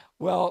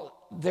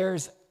 Well,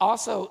 there's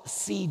also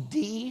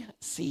CDCSS,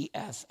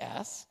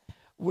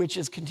 which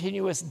is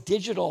Continuous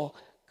Digital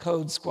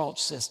Code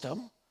Squelch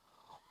System,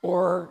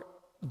 or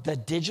the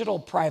Digital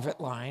Private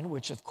Line,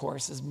 which of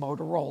course is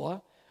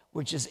Motorola,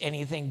 which is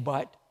anything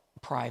but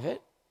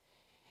private.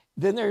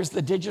 Then there's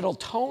the Digital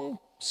Tone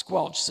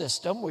Squelch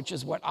System, which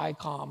is what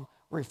ICOM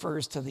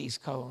refers to these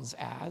codes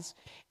as,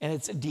 and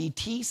it's a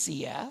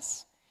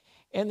DTCS.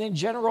 And then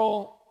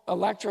General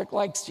Electric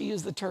likes to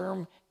use the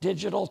term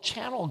Digital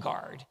Channel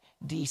Guard,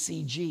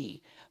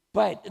 DCG.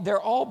 But they're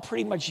all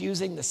pretty much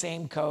using the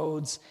same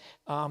codes,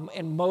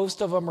 and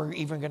most of them are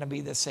even going to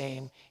be the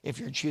same if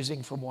you're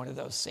choosing from one of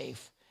those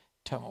safe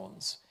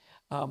tones.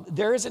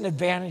 There is an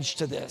advantage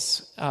to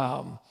this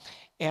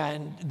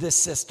and this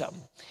system,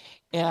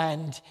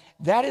 and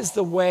that is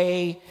the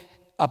way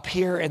up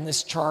here in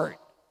this chart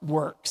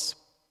works.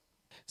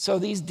 So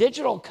these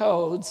digital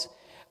codes,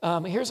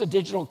 here's a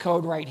digital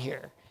code right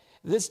here.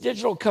 This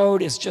digital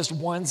code is just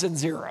ones and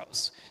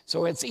zeros.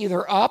 So it's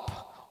either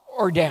up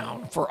or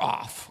down for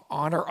off,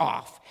 on or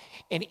off.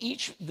 And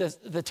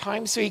the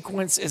time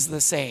sequence is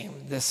the same.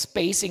 The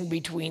spacing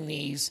between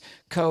these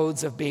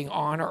codes of being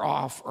on or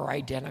off are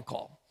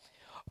identical.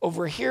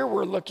 Over here,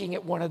 we're looking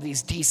at one of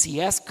these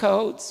DCS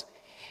codes,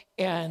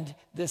 and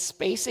the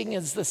spacing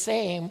is the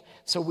same,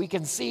 so we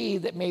can see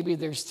that maybe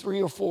there's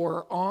 3 or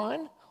 4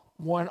 on,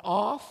 1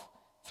 off,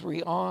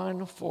 3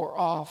 on, 4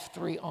 off,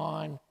 3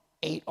 on,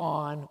 8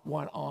 on,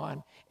 1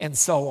 on, and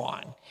so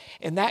on.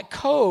 And that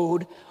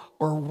code,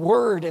 or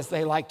word as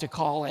they like to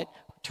call it,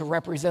 to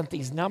represent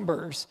these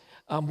numbers,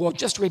 will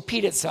just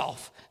repeat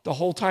itself. The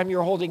whole time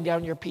you're holding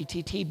down your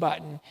PTT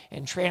button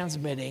and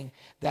transmitting,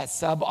 that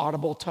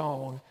sub-audible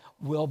tone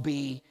will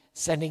be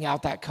sending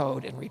out that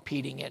code and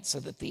repeating it so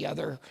that the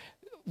other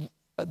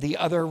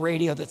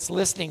radio that's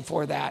listening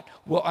for that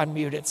will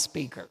unmute its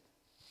speaker.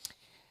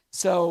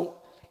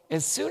 So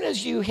as soon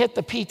as you hit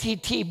the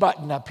PTT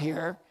button up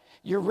here,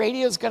 your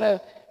radio is going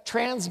to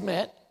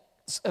transmit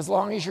as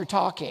long as you're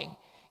talking.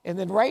 And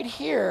then right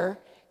here,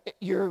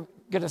 you're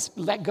going to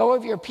let go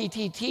of your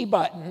PTT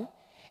button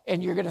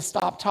and you're going to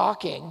stop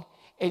talking.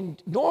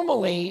 And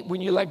normally,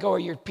 when you let go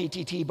of your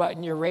PTT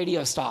button, your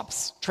radio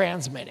stops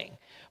transmitting.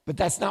 But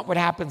that's not what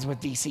happens with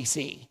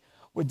DCC.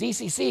 With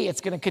DCC,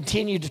 it's going to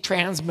continue to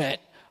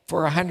transmit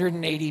for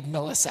 180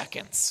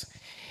 milliseconds.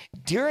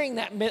 During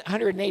that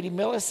 180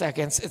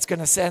 milliseconds, it's going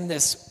to send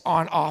this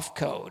on-off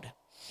code.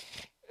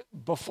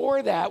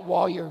 Before that,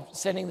 while you're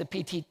sending the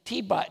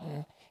PTT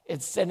button,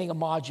 it's sending a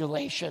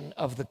modulation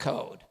of the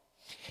code.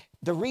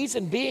 The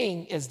reason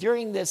being is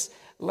during this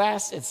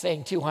last, it's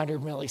saying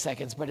 200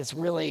 milliseconds, but it's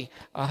really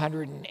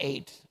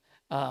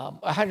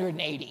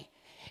 180.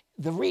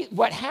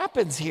 What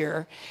happens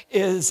here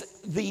is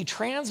the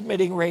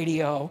transmitting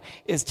radio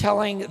is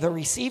telling the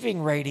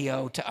receiving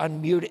radio to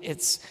mute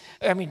its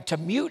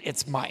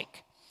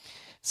mic.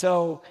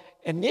 So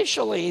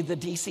initially, the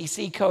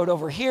DCC code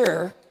over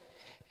here,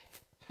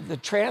 the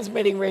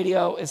transmitting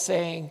radio is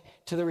saying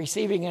to the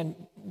receiving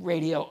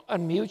radio,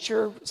 unmute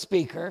your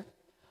speaker.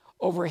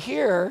 Over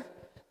here,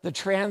 the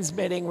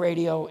transmitting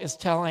radio is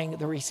telling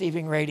the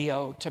receiving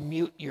radio to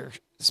mute your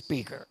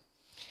speaker.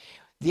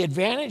 The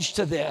advantage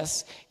to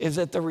this is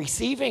that the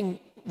receiving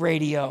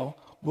radio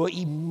will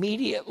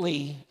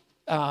immediately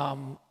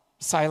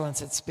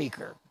silence its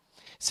speaker.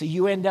 So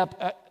you end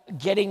up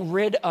getting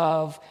rid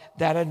of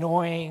that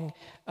annoying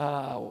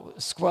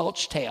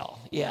squelch tail,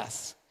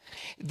 yes.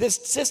 This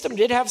system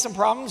did have some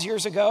problems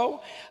years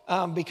ago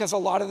because a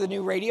lot of the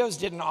new radios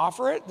didn't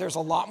offer it. There's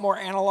a lot more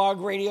analog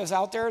radios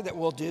out there that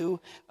will do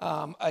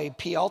a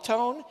PL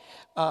tone.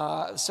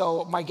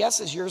 So my guess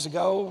is years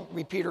ago,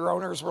 repeater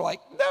owners were like,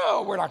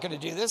 no, we're not going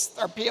to do this.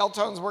 Our PL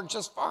tones work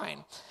just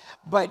fine.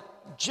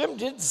 But Jim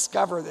did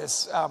discover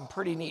this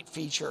pretty neat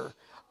feature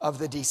of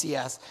the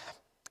DCS.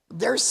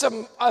 There's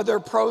some other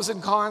pros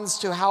and cons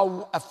to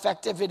how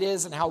effective it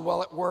is and how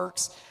well it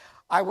works.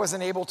 I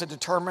wasn't able to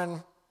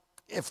determine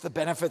if the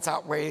benefits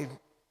outweigh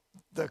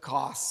the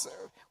costs,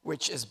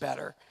 which is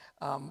better,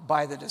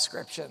 by the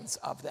descriptions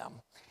of them.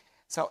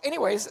 So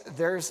anyways,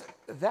 there's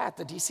that.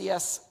 The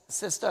DCS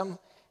system,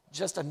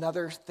 just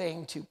another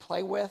thing to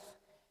play with.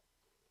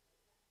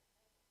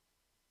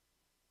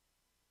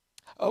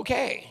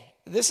 Okay,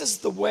 this is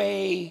the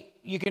way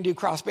you can do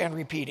crossband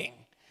repeating.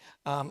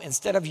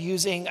 Instead of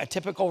using a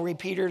typical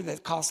repeater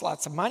that costs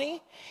lots of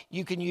money,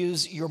 you can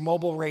use your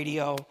mobile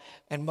radio,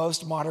 and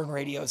most modern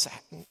radios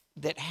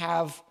that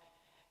have,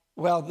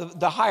 well,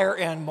 the higher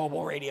end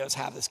mobile radios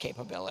have this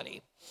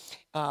capability.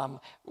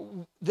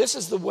 This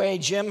is the way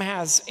Jim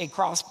has a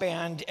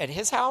crossband at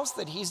his house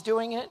that he's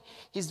doing it.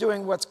 He's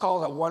doing what's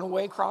called a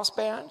one-way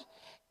crossband.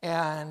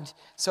 And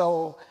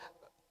so,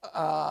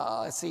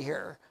 let's see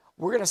here.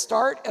 We're going to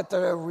start at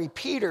the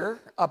repeater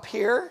up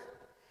here.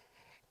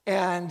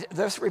 And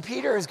this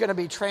repeater is going to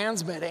be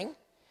transmitting.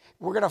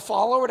 We're going to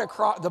follow it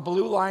across the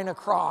blue line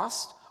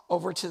across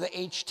over to the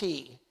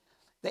HT.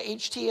 The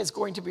HT is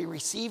going to be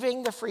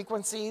receiving the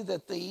frequency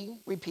that the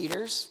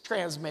repeater's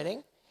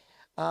transmitting.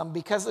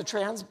 Because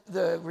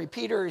the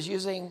repeater is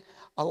using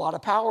a lot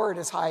of power, it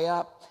is high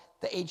up,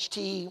 the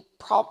HT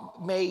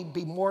may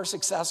be more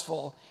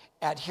successful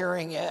at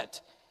hearing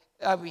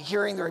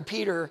the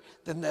repeater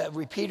than the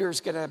repeater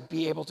is going to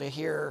be able to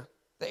hear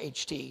the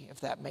HT, if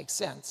that makes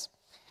sense.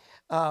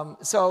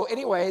 So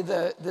anyway,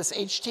 this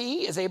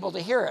HT is able to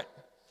hear it.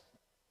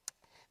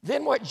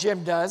 Then what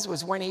Jim does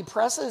was when he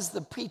presses the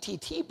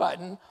PTT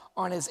button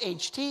on his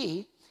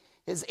HT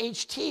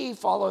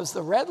follows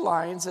the red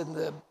lines in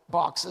the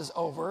boxes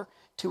over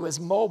to his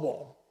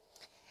mobile.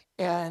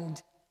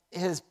 And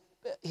his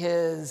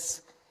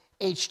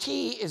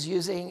HT is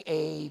using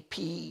a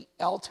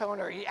PL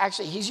tone, or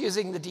actually he's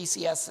using the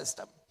DCS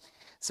system.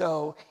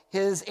 So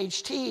his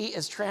HT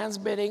is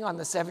transmitting on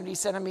the 70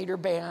 centimeter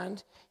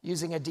band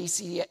using a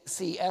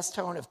DCS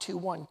tone of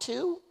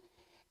 212.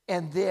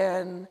 And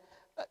then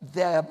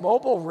the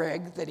mobile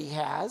rig that he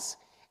has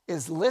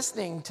is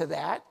listening to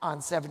that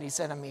on 70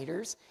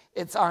 centimeters.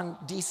 It's on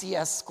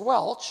DCS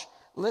squelch,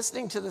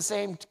 listening to the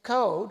same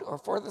code or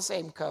for the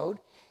same code.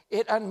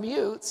 It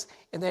unmutes,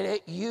 and then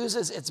it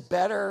uses its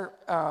better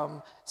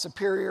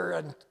superior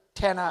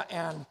antenna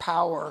and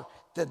power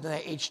than the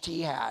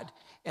HT had.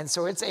 And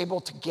so it's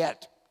able to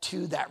get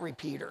to that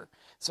repeater.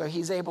 So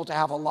he's able to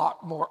have a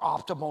lot more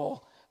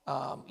optimal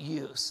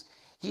use.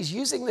 He's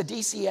using the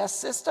DCS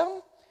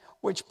system,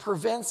 which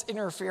prevents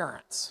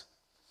interference.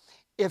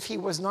 If he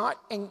was not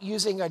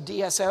using a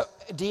DCS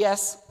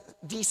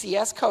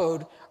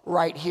code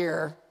right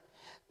here,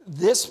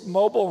 this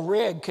mobile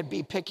rig could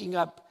be picking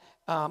up,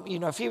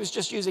 if he was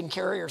just using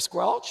carrier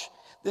squelch,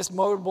 this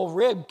mobile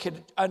rig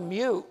could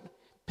unmute,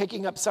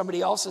 picking up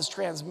somebody else's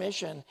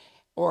transmission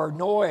or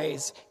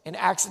noise and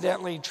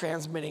accidentally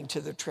transmitting to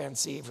the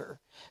transceiver.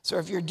 So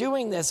if you're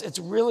doing this, it's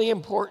really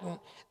important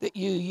that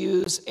you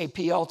use a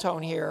PL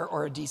tone here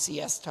or a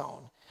DCS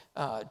tone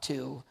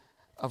to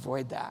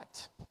avoid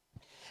that.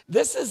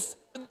 This is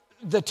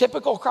the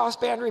typical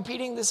crossband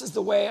repeating. This is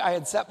the way I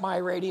had set my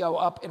radio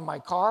up in my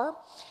car.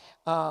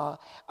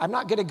 I'm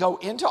not going to go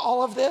into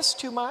all of this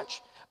too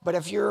much, but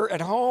if you're at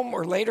home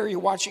or later you're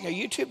watching a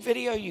YouTube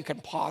video, you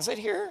can pause it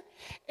here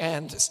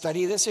and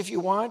study this if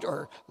you want,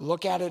 or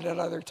look at it at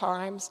other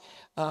times.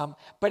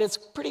 But it's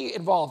pretty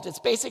involved. It's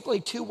basically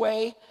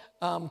two-way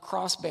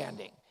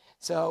crossbanding.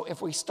 So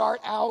if we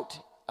start out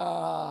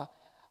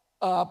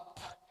up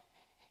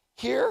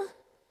here,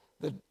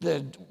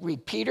 the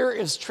repeater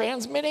is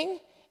transmitting.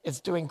 It's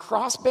doing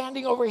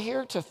crossbanding over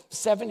here to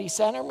 70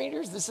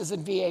 centimeters. This is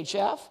in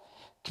VHF.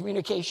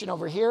 Communication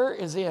over here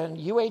is in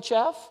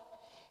UHF.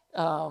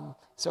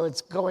 So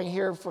it's going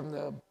here from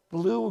the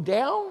blue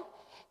down,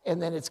 and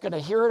then it's going to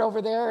hear it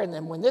over there. And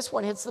then when this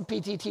one hits the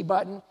PTT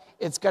button,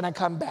 it's going to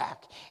come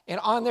back. And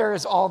on there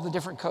is all the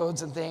different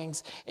codes and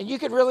things. And you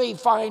could really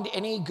find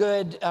any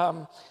good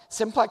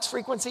simplex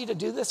frequency to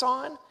do this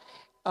on,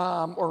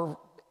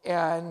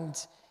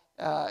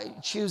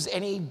 choose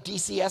any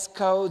DCS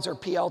codes or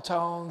PL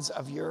tones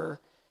of your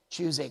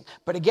choosing.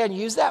 But again,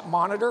 use that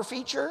monitor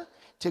feature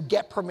to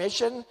get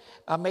permission.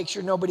 Make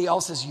sure nobody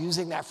else is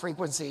using that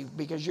frequency,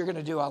 because you're going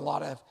to do a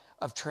lot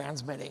of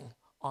transmitting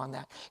on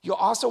that. You'll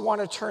also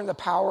want to turn the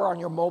power on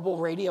your mobile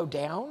radio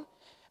down,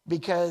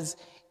 because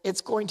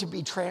it's going to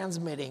be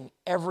transmitting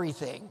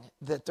everything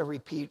that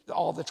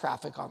all the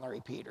traffic on the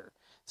repeater.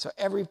 So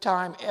every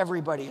time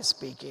everybody is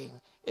speaking,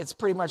 it's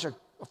pretty much a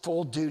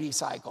full duty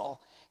cycle.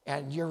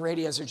 And your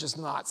radios are just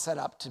not set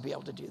up to be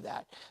able to do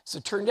that. So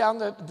turn down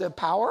the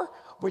power,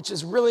 which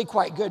is really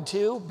quite good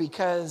too,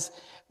 because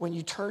when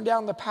you turn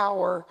down the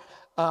power,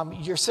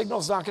 your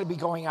signal's not going to be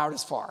going out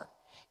as far.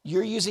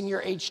 You're using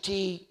your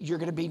HT, you're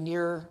going to be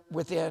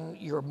within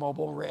your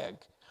mobile rig.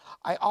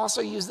 I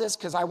also use this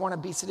because I want to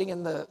be sitting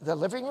in the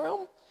living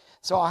room.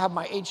 So I'll have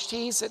my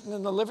HT sitting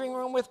in the living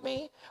room with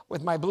me,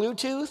 with my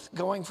Bluetooth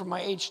going from my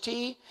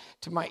HT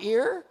to my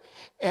ear,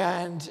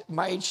 and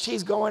my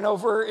HT's going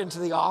over into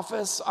the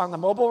office on the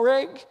mobile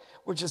rig,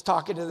 which is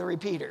talking to the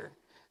repeater.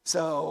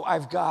 So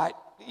I've got,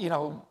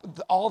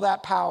 all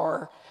that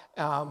power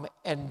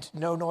and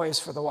no noise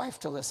for the wife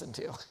to listen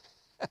to.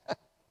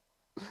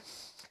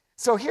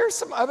 So here's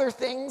some other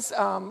things,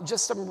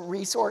 just some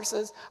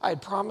resources. I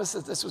had promised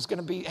that this was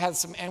going to have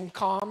some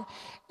MCOM,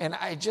 and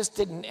I just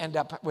didn't end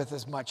up with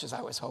as much as I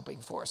was hoping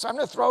for. So I'm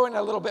going to throw in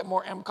a little bit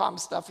more MCOM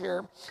stuff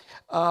here.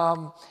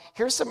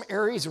 Here's some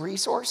ARES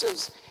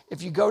resources.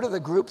 If you go to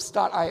the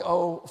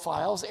groups.io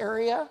files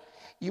area,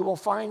 you will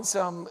find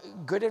some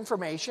good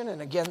information.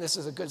 And again, this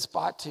is a good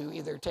spot to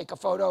either take a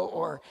photo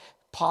or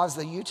pause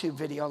the YouTube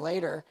video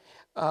later,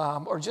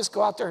 or just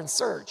go out there and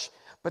search.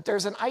 But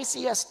there's an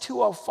ICS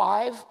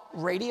 205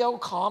 radio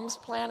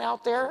comms plan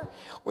out there,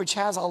 which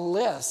has a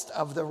list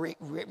of the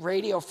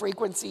radio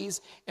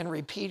frequencies and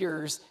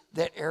repeaters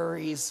that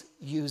ARES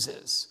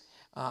uses.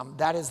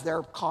 That is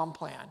their comm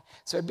plan.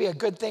 So it'd be a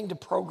good thing to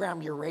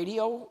program your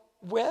radio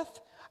with.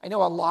 I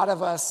know a lot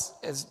of us,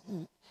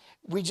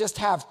 we just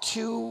have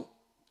 2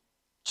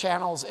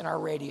 channels in our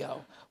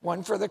radio,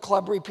 one for the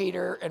club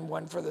repeater and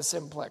one for the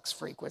simplex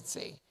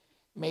frequency.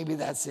 Maybe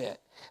that's it.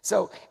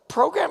 So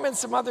program in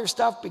some other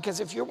stuff, because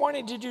if you're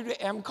wanting to do the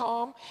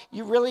MCOM,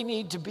 you really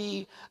need to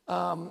be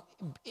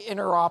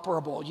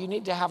interoperable. You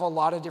need to have a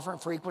lot of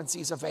different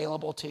frequencies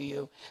available to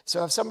you.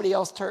 So if somebody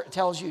else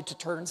tells you to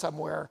turn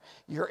somewhere,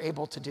 you're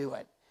able to do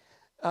it.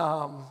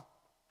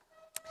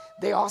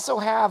 They also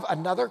have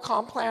another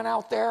comm plan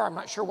out there. I'm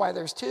not sure why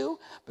there's 2,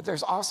 but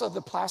there's also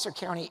the Placer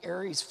County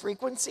ARES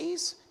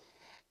frequencies.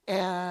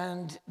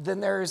 And then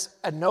there's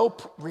a no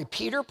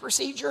repeater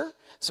procedure.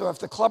 So if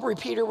the club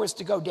repeater was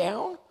to go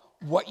down,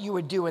 what you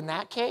would do in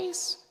that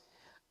case.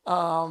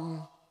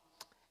 And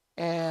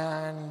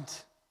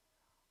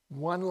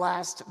one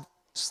last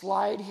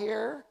slide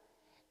here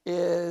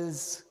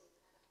is,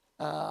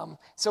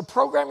 so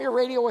program your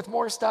radio with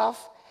more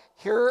stuff.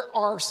 Here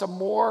are some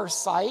more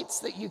sites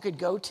that you could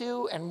go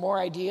to and more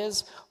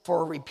ideas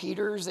for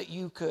repeaters that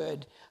you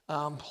could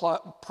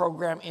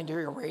program into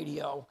your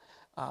radio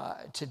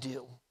to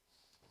do.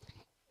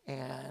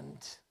 And,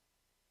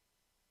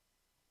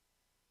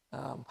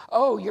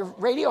 your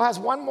radio has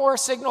one more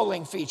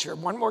signaling feature,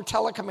 one more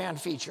telecommand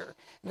feature,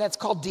 and that's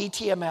called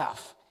DTMF.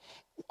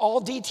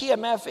 All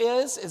DTMF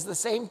is the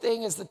same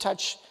thing as the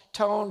touch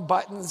tone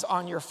buttons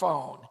on your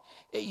phone.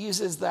 It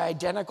uses the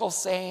identical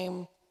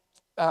same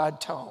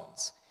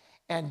tones.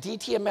 And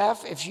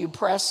DTMF, if you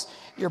press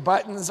your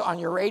buttons on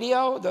your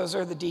radio, those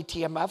are the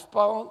DTMF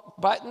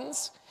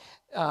buttons.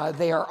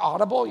 They are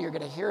audible, you're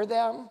going to hear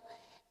them.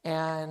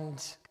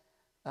 And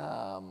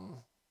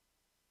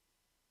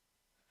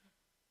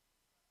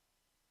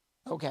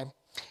okay.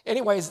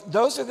 Anyways,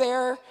 those are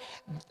there,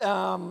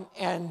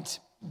 and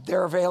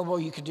they're available.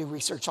 You can do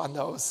research on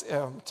those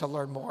to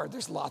learn more.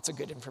 There's lots of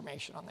good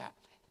information on that.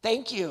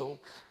 Thank you.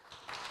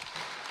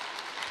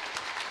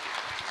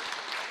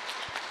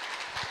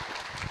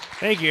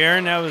 Thank you,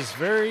 Aaron. That was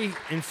very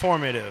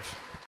informative.